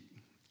 100 sheep,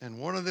 and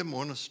one of them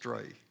went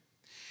astray.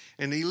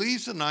 And he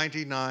leaves the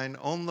 99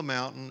 on the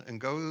mountain and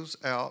goes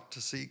out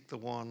to seek the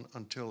one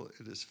until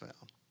it is found.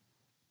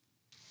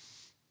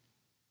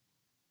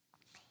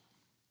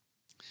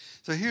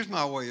 So here's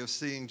my way of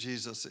seeing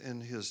Jesus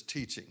in his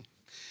teaching.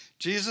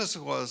 Jesus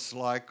was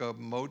like a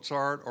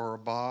Mozart or a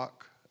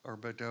Bach or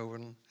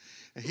Beethoven,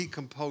 and he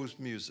composed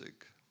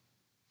music.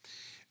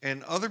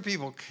 And other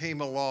people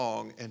came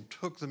along and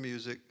took the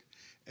music,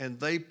 and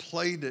they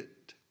played it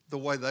the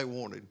way they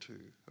wanted to,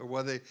 or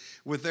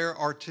with their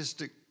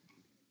artistic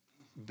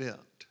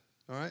bent,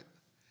 all right?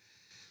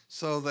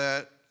 So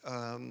that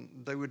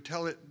they would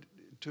tell it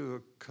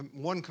to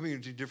one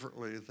community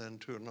differently than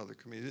to another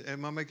community.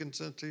 Am I making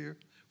sense to you,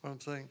 what I'm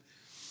saying?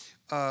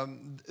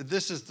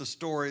 This is the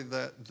story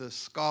that the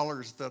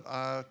scholars that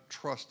I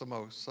trust the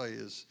most say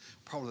is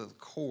probably the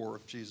core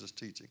of Jesus'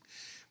 teaching.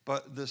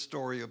 But this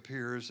story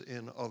appears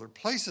in other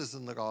places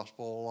in the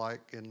gospel,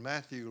 like in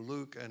Matthew,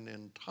 Luke, and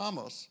in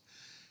Thomas,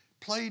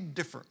 played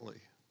differently.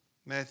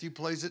 Matthew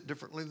plays it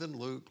differently than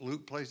Luke.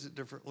 Luke plays it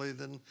differently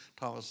than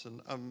Thomas.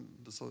 And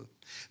so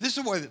this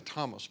is the way that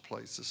Thomas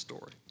plays the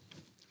story.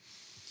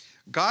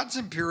 God's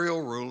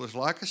imperial rule is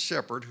like a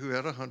shepherd who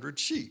had 100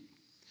 sheep.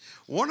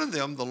 One of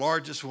them, the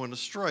largest, went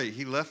astray.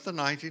 He left the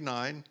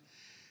 99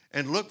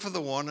 and looked for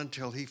the one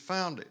until he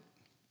found it.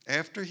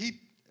 After he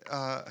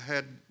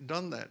had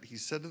done that, he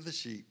said to the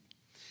sheep,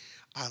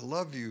 I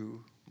love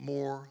you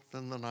more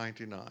than the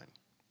 99.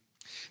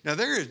 Now,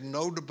 there is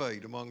no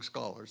debate among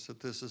scholars that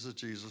this is a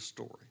Jesus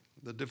story.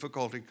 The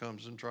difficulty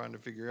comes in trying to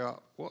figure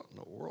out what in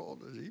the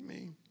world does he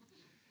mean?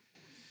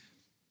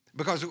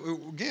 Because,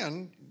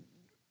 again,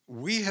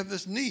 we have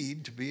this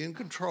need to be in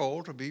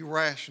control, to be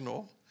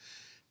rational,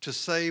 to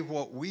say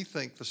what we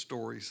think the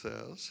story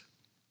says.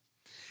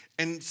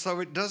 And so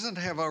it doesn't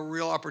have a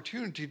real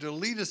opportunity to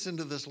lead us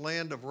into this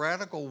land of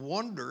radical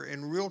wonder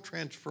and real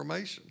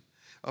transformation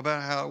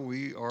about how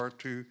we are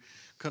to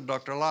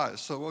conduct our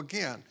lives. So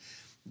again,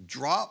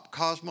 drop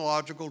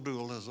cosmological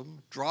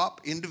dualism,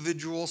 drop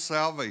individual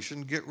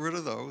salvation, get rid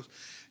of those.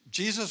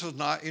 Jesus was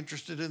not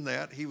interested in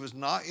that. He was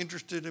not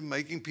interested in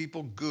making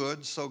people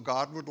good so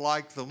God would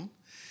like them.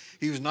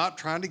 He was not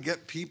trying to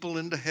get people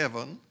into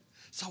heaven.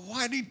 So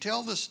why did he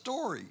tell this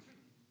story?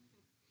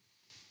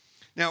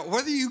 Now,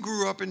 whether you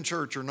grew up in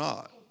church or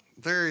not,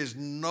 there is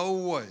no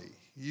way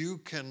you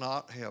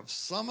cannot have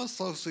some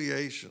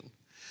association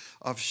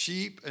of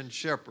sheep and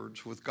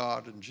shepherds with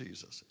God and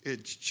Jesus.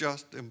 It's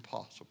just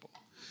impossible.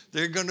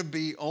 They're going to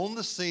be on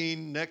the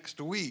scene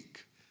next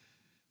week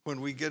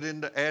when we get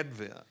into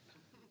Advent.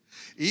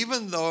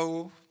 Even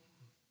though,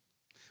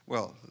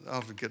 well,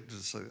 I'll forget to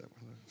say that.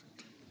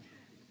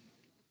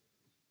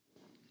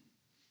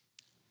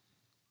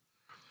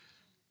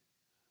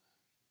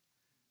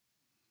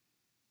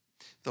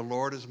 The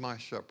Lord is my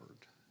shepherd.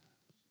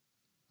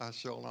 I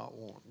shall not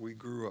want. We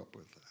grew up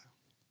with that.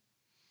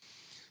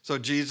 So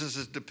Jesus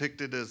is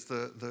depicted as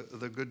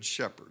the good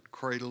shepherd,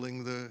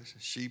 cradling the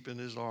sheep in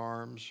his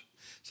arms.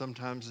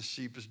 Sometimes the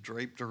sheep is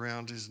draped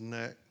around his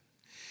neck.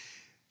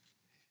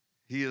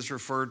 He is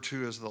referred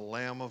to as the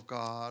Lamb of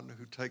God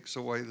who takes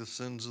away the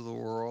sins of the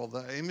world.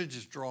 The image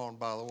is drawn,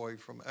 by the way,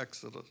 from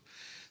Exodus,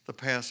 the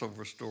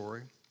Passover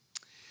story.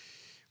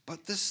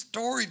 But this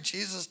story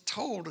Jesus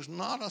told is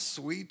not a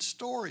sweet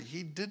story.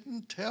 He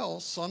didn't tell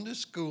Sunday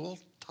school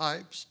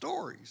type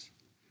stories.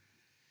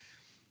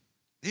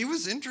 He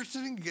was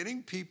interested in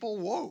getting people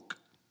woke.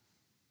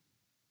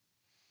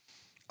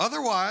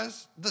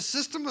 Otherwise, the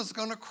system was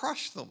going to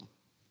crush them.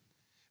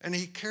 And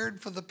he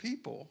cared for the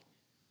people.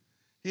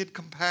 He had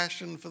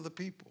compassion for the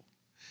people.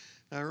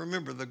 Now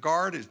remember, the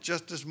guard is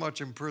just as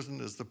much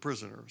imprisoned as the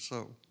prisoner,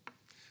 so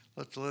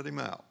let's let him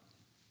out.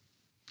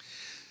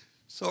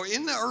 So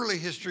in the early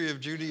history of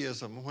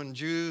Judaism, when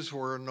Jews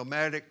were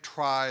nomadic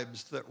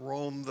tribes that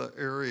roamed the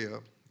area,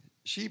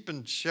 sheep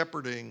and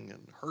shepherding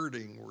and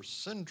herding were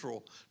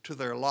central to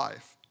their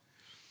life.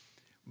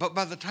 But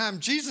by the time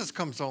Jesus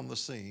comes on the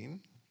scene,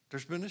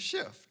 there's been a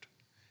shift.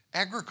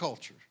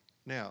 Agriculture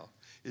now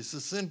is the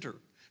center,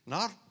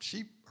 not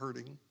sheep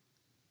herding.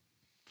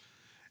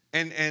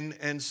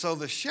 And so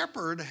the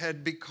shepherd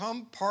had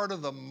become part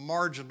of the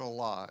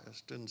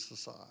marginalized in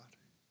society.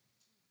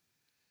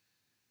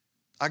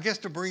 I guess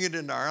to bring it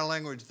into our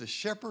language, the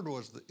shepherd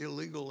was the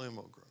illegal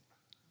immigrant.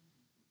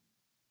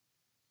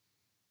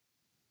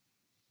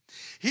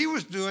 He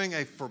was doing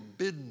a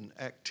forbidden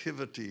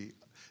activity,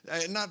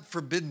 not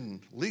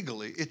forbidden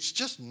legally, it's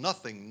just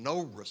nothing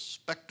no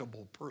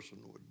respectable person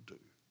would do.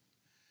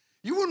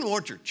 You wouldn't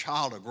want your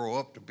child to grow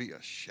up to be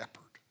a shepherd.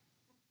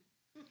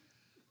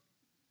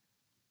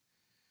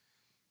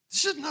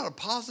 This is not a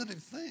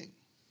positive thing.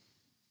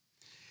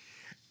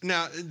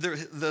 Now,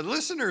 the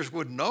listeners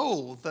would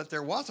know that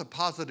there was a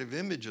positive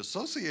image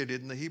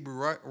associated in the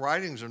Hebrew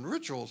writings and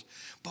rituals,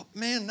 but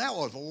man, that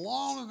was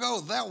long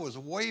ago. That was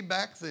way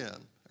back then,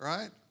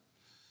 right?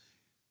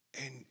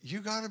 And you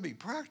got to be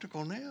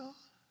practical now.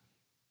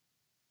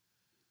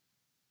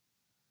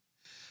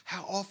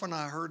 How often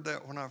I heard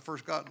that when I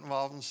first got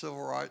involved in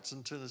civil rights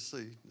in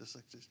Tennessee.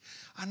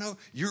 I know,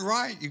 you're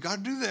right, you got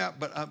to do that,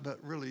 but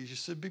really, you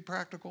should be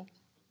practical.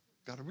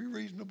 Got to be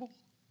reasonable.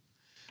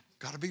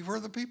 Got to be where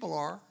the people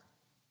are.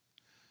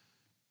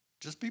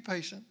 Just be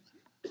patient.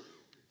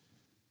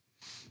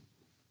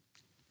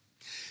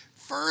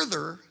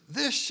 Further,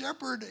 this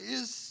shepherd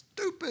is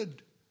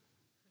stupid.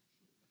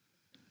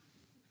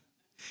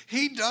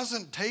 He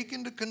doesn't take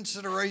into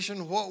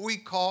consideration what we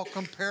call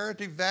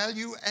comparative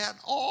value at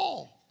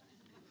all.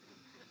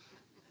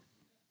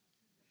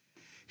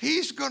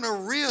 He's going to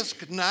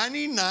risk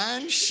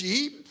 99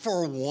 sheep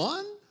for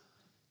one?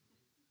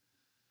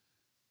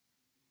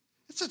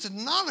 It's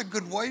not a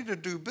good way to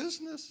do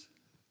business.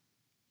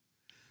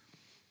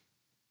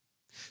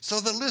 So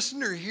the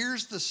listener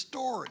hears the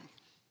story.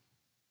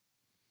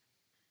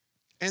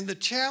 And the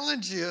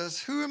challenge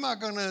is, who am I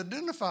going to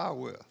identify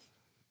with?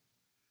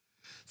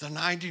 The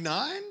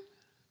 99?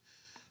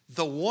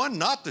 The one,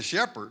 not the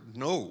shepherd,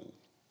 no.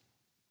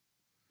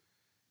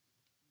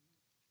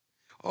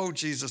 Oh,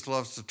 Jesus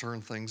loves to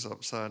turn things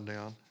upside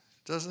down,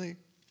 doesn't he?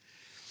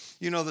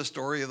 You know the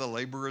story of the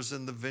laborers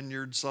in the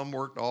vineyard. Some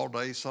worked all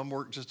day, some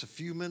worked just a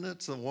few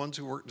minutes. The ones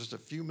who worked just a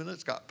few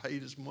minutes got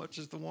paid as much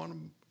as the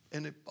one.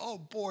 And oh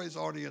boy, his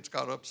audience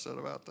got upset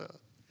about that.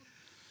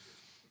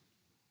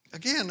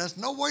 Again, that's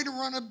no way to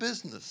run a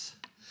business.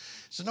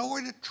 It's no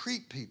way to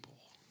treat people.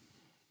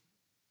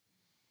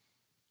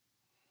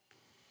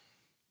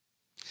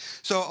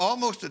 So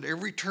almost at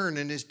every turn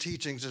in his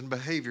teachings and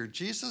behavior,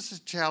 Jesus is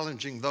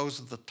challenging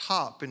those at the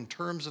top in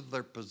terms of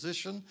their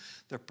position,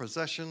 their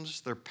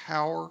possessions, their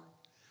power.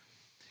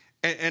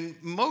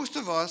 And most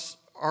of us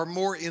are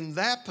more in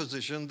that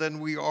position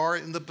than we are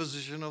in the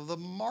position of the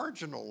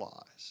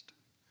marginalized.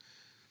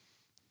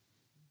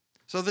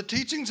 So the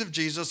teachings of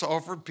Jesus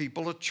offered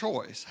people a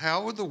choice.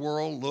 How would the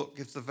world look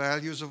if the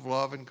values of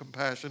love and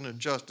compassion and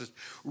justice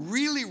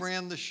really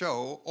ran the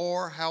show,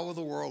 or how will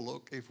the world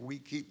look if we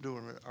keep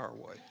doing it our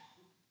way?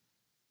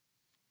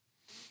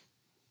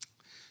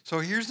 So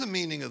here's the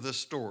meaning of this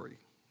story.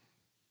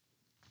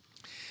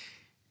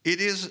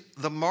 It is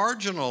the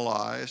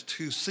marginalized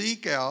who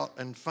seek out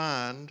and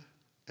find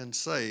and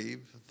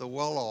save the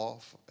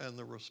well-off and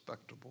the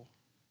respectable.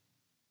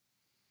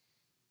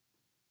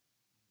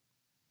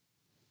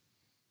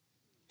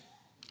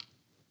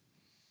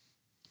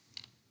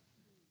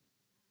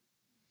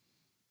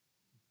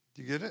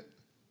 Do you get it?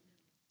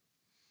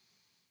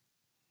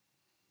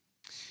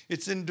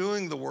 It's in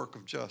doing the work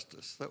of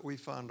justice that we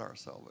find our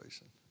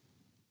salvation.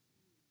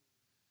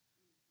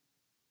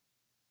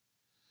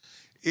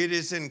 It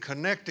is in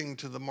connecting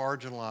to the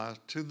marginalized,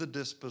 to the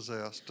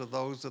dispossessed, to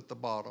those at the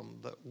bottom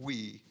that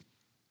we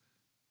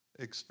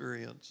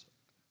experience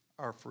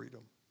our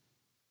freedom.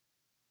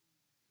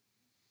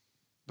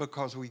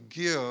 Because we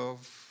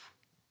give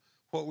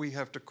what we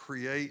have to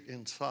create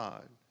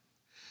inside,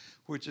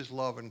 which is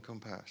love and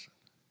compassion.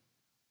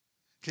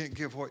 Can't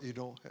give what you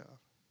don't have.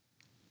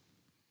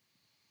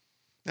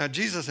 Now,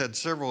 Jesus had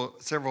several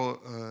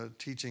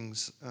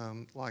teachings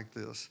like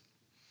this,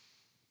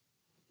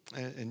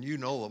 and you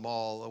know them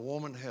all. A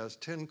woman has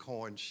 10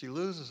 coins. She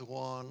loses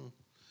one,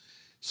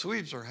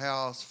 sweeps her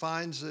house,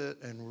 finds it,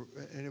 and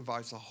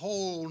invites the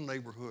whole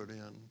neighborhood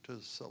in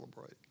to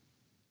celebrate.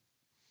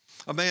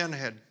 A man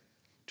had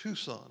 2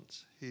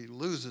 sons. He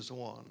loses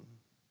one,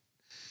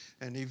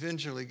 and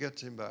eventually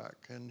gets him back,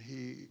 and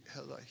he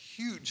has a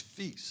huge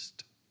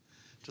feast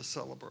to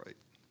celebrate.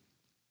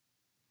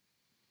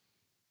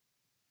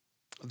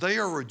 They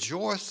are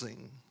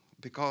rejoicing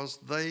because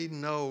they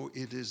know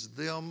it is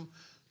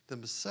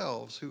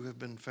themselves who have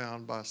been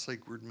found by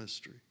sacred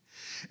mystery.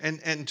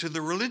 And to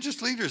the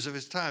religious leaders of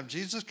his time,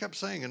 Jesus kept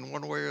saying in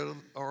one way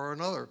or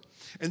another,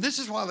 and this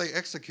is why they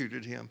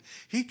executed him.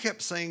 He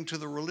kept saying to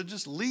the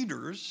religious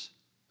leaders,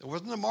 it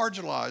wasn't the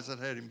marginalized that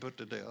had him put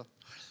to death,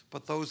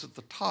 but those at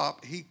the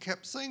top, he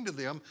kept saying to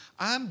them,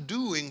 I'm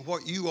doing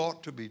what you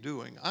ought to be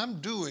doing. I'm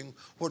doing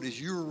what is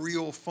your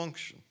real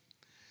function.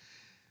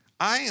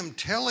 I am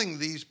telling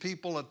these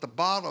people at the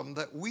bottom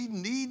that we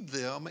need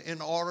them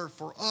in order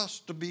for us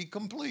to be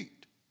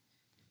complete.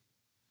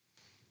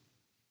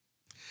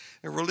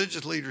 And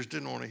religious leaders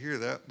didn't want to hear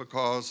that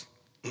because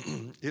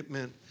it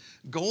meant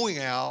going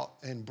out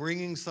and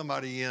bringing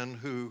somebody in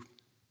who,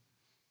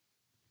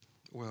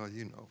 well,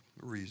 you know,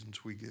 the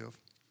reasons we give.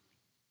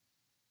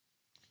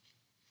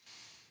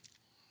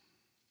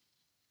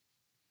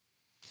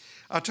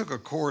 I took a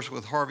course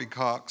with Harvey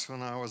Cox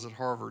when I was at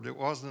Harvard. It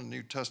wasn't a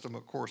New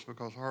Testament course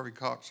because Harvey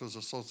Cox was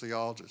a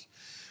sociologist.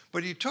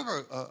 But he took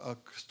a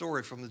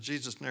story from the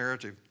Jesus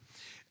narrative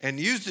and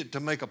used it to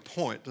make a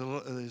point.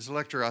 His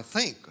lecture, I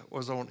think,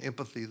 was on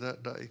empathy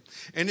that day.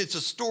 And it's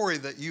a story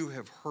that you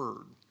have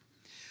heard.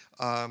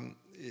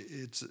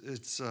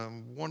 It's a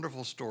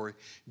wonderful story.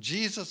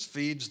 Jesus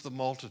feeds the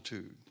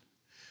multitude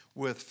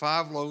with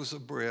 5 loaves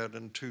of bread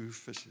and 2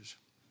 fishes.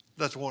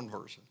 That's one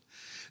version.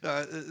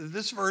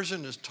 This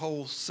version is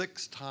told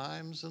 6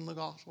 times in the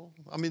gospel.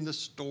 I mean, this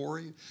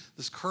story,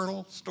 this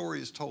kernel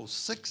story is told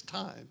 6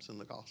 times in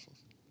the gospels.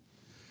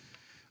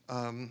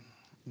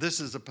 This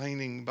is a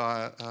painting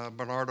by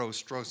Bernardo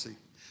Strozzi.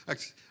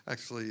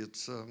 Actually,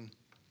 it's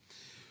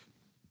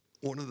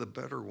one of the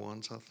better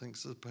ones, I think.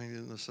 It's painted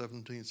in the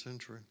 17th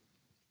century.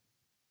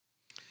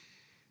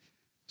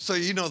 So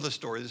you know the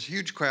story. This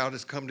huge crowd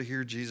has come to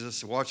hear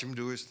Jesus, watch him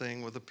do his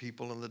thing with the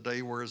people, and the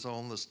day wears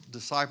on. The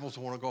disciples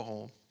want to go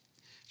home.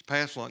 It's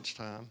past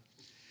lunchtime.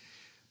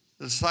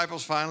 The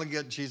disciples finally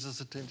get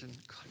Jesus' attention.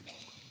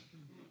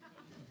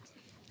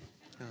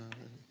 We're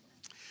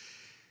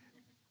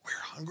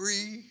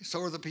hungry, so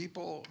are the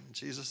people. And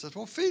Jesus says,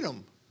 well, feed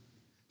them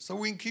so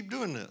we can keep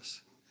doing this.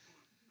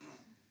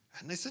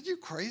 And they said, you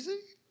crazy?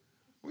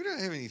 We don't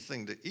have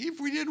anything to eat. If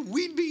we did,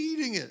 we'd be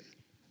eating it.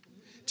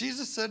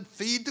 Jesus said,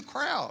 feed the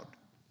crowd.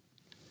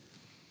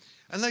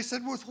 And they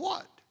said, with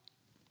what?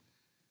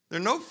 There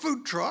are no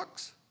food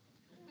trucks.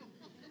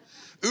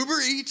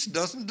 Uber Eats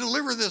doesn't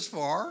deliver this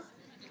far.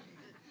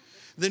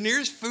 The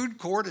nearest food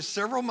court is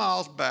several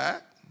miles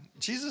back.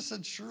 Jesus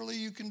said, surely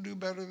you can do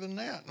better than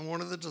that. And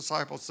one of the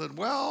disciples said,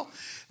 well,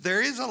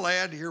 there is a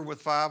lad here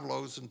with 5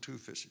 loaves and 2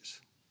 fishes.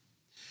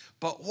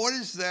 But what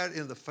is that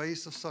in the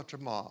face of such a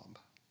mob?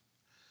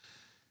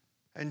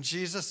 And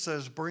Jesus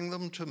says, bring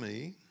them to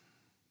me,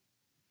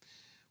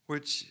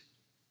 which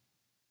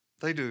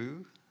they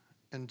do.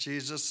 And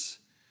Jesus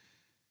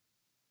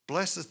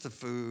blesses the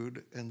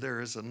food, and there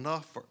is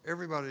enough for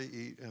everybody to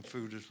eat, and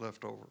food is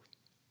left over.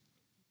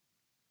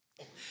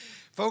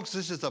 Folks,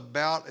 this is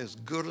about as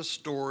good a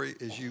story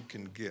as you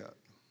can get.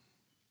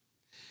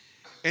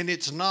 And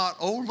it's not,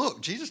 oh,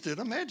 look, Jesus did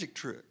a magic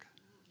trick.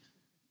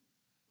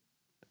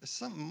 There's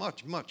something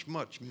much, much,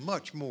 much,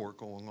 much more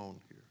going on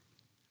here.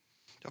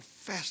 It's a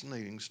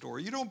fascinating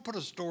story. You don't put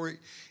a story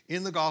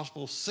in the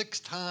gospel 6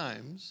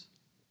 times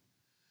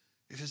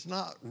if it's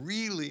not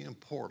really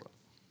important.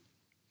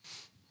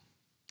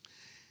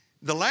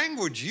 The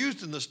language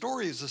used in the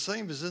story is the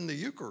same as in the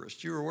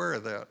Eucharist. You're aware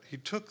of that. He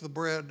took the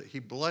bread, he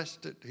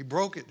blessed it, he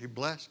broke it, he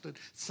blessed it.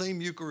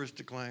 Same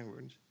Eucharistic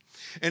language.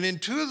 And in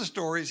two of the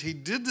stories, he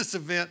did this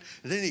event,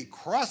 and then he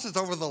crosses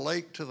over the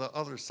lake to the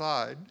other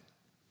side,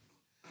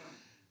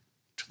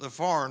 to the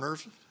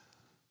foreigners,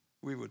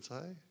 we would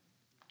say.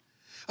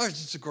 Oh,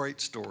 it's just a great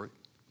story.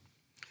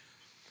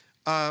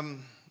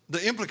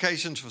 The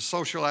implications for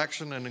social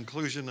action and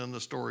inclusion in the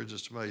story is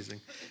just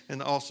amazing,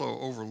 and also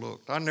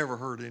overlooked. I never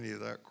heard any of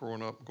that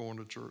growing up going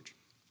to church.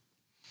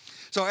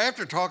 So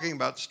after talking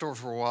about the story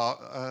for a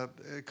while,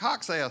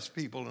 Cox asked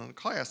people in the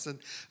class, and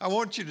I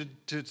want you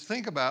to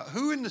think about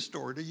who in the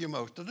story do you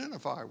most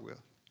identify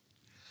with?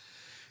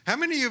 How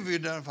many of you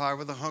identify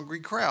with a hungry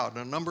crowd?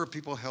 And a number of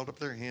people held up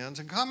their hands,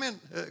 and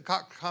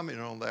Cox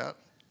commented on that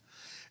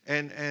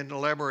and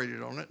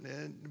elaborated on it.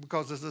 And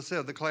because, as I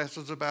said, the class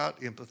was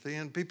about empathy,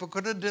 and people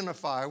could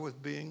identify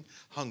with being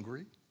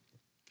hungry.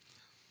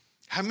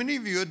 How many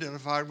of you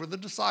identified with the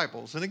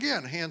disciples? And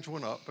again, hands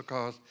went up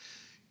because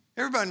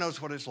everybody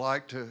knows what it's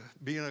like to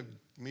be in a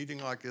meeting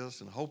like this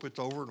and hope it's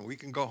over and we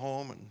can go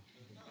home and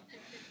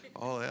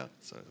all that.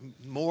 So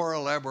more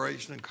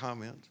elaboration and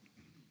comments.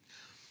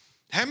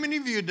 How many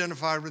of you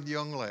identified with the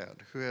young lad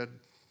who had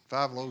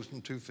 5 loaves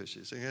and 2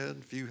 fishes? Again,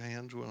 a few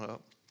hands went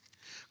up.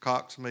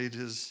 Cox made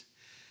his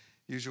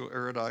usual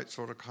erudite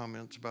sort of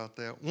comments about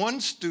that. One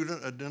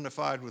student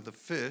identified with the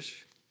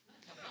fish,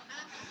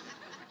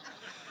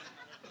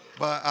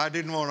 but I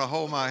didn't want to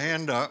hold my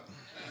hand up.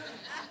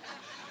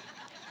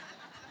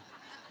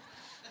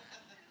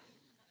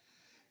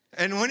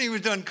 And when he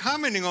was done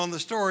commenting on the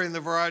story and the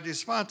variety of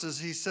responses,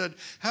 he said,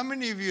 how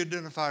many of you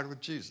identified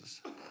with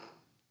Jesus?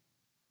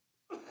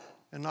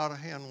 And not a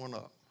hand went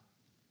up.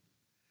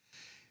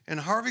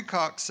 And Harvey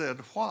Cox said,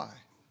 why?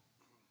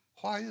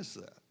 Why is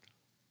that?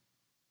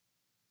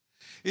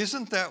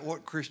 Isn't that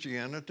what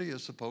Christianity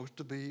is supposed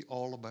to be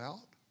all about?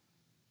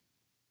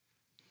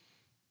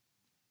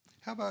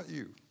 How about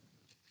you?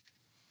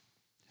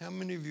 How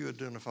many of you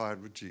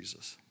identified with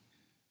Jesus?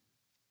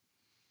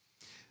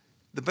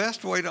 The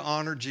best way to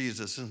honor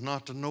Jesus is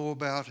not to know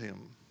about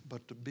him,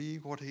 but to be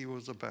what he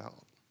was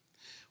about.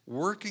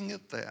 Working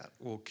at that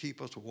will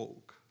keep us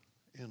woke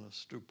in a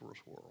stuporous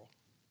world.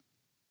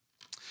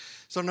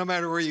 So no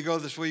matter where you go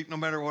this week, no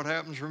matter what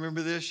happens,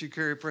 remember this, you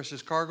carry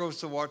precious cargo,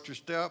 so watch your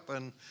step,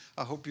 and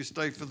I hope you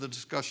stay for the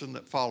discussion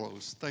that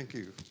follows. Thank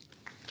you.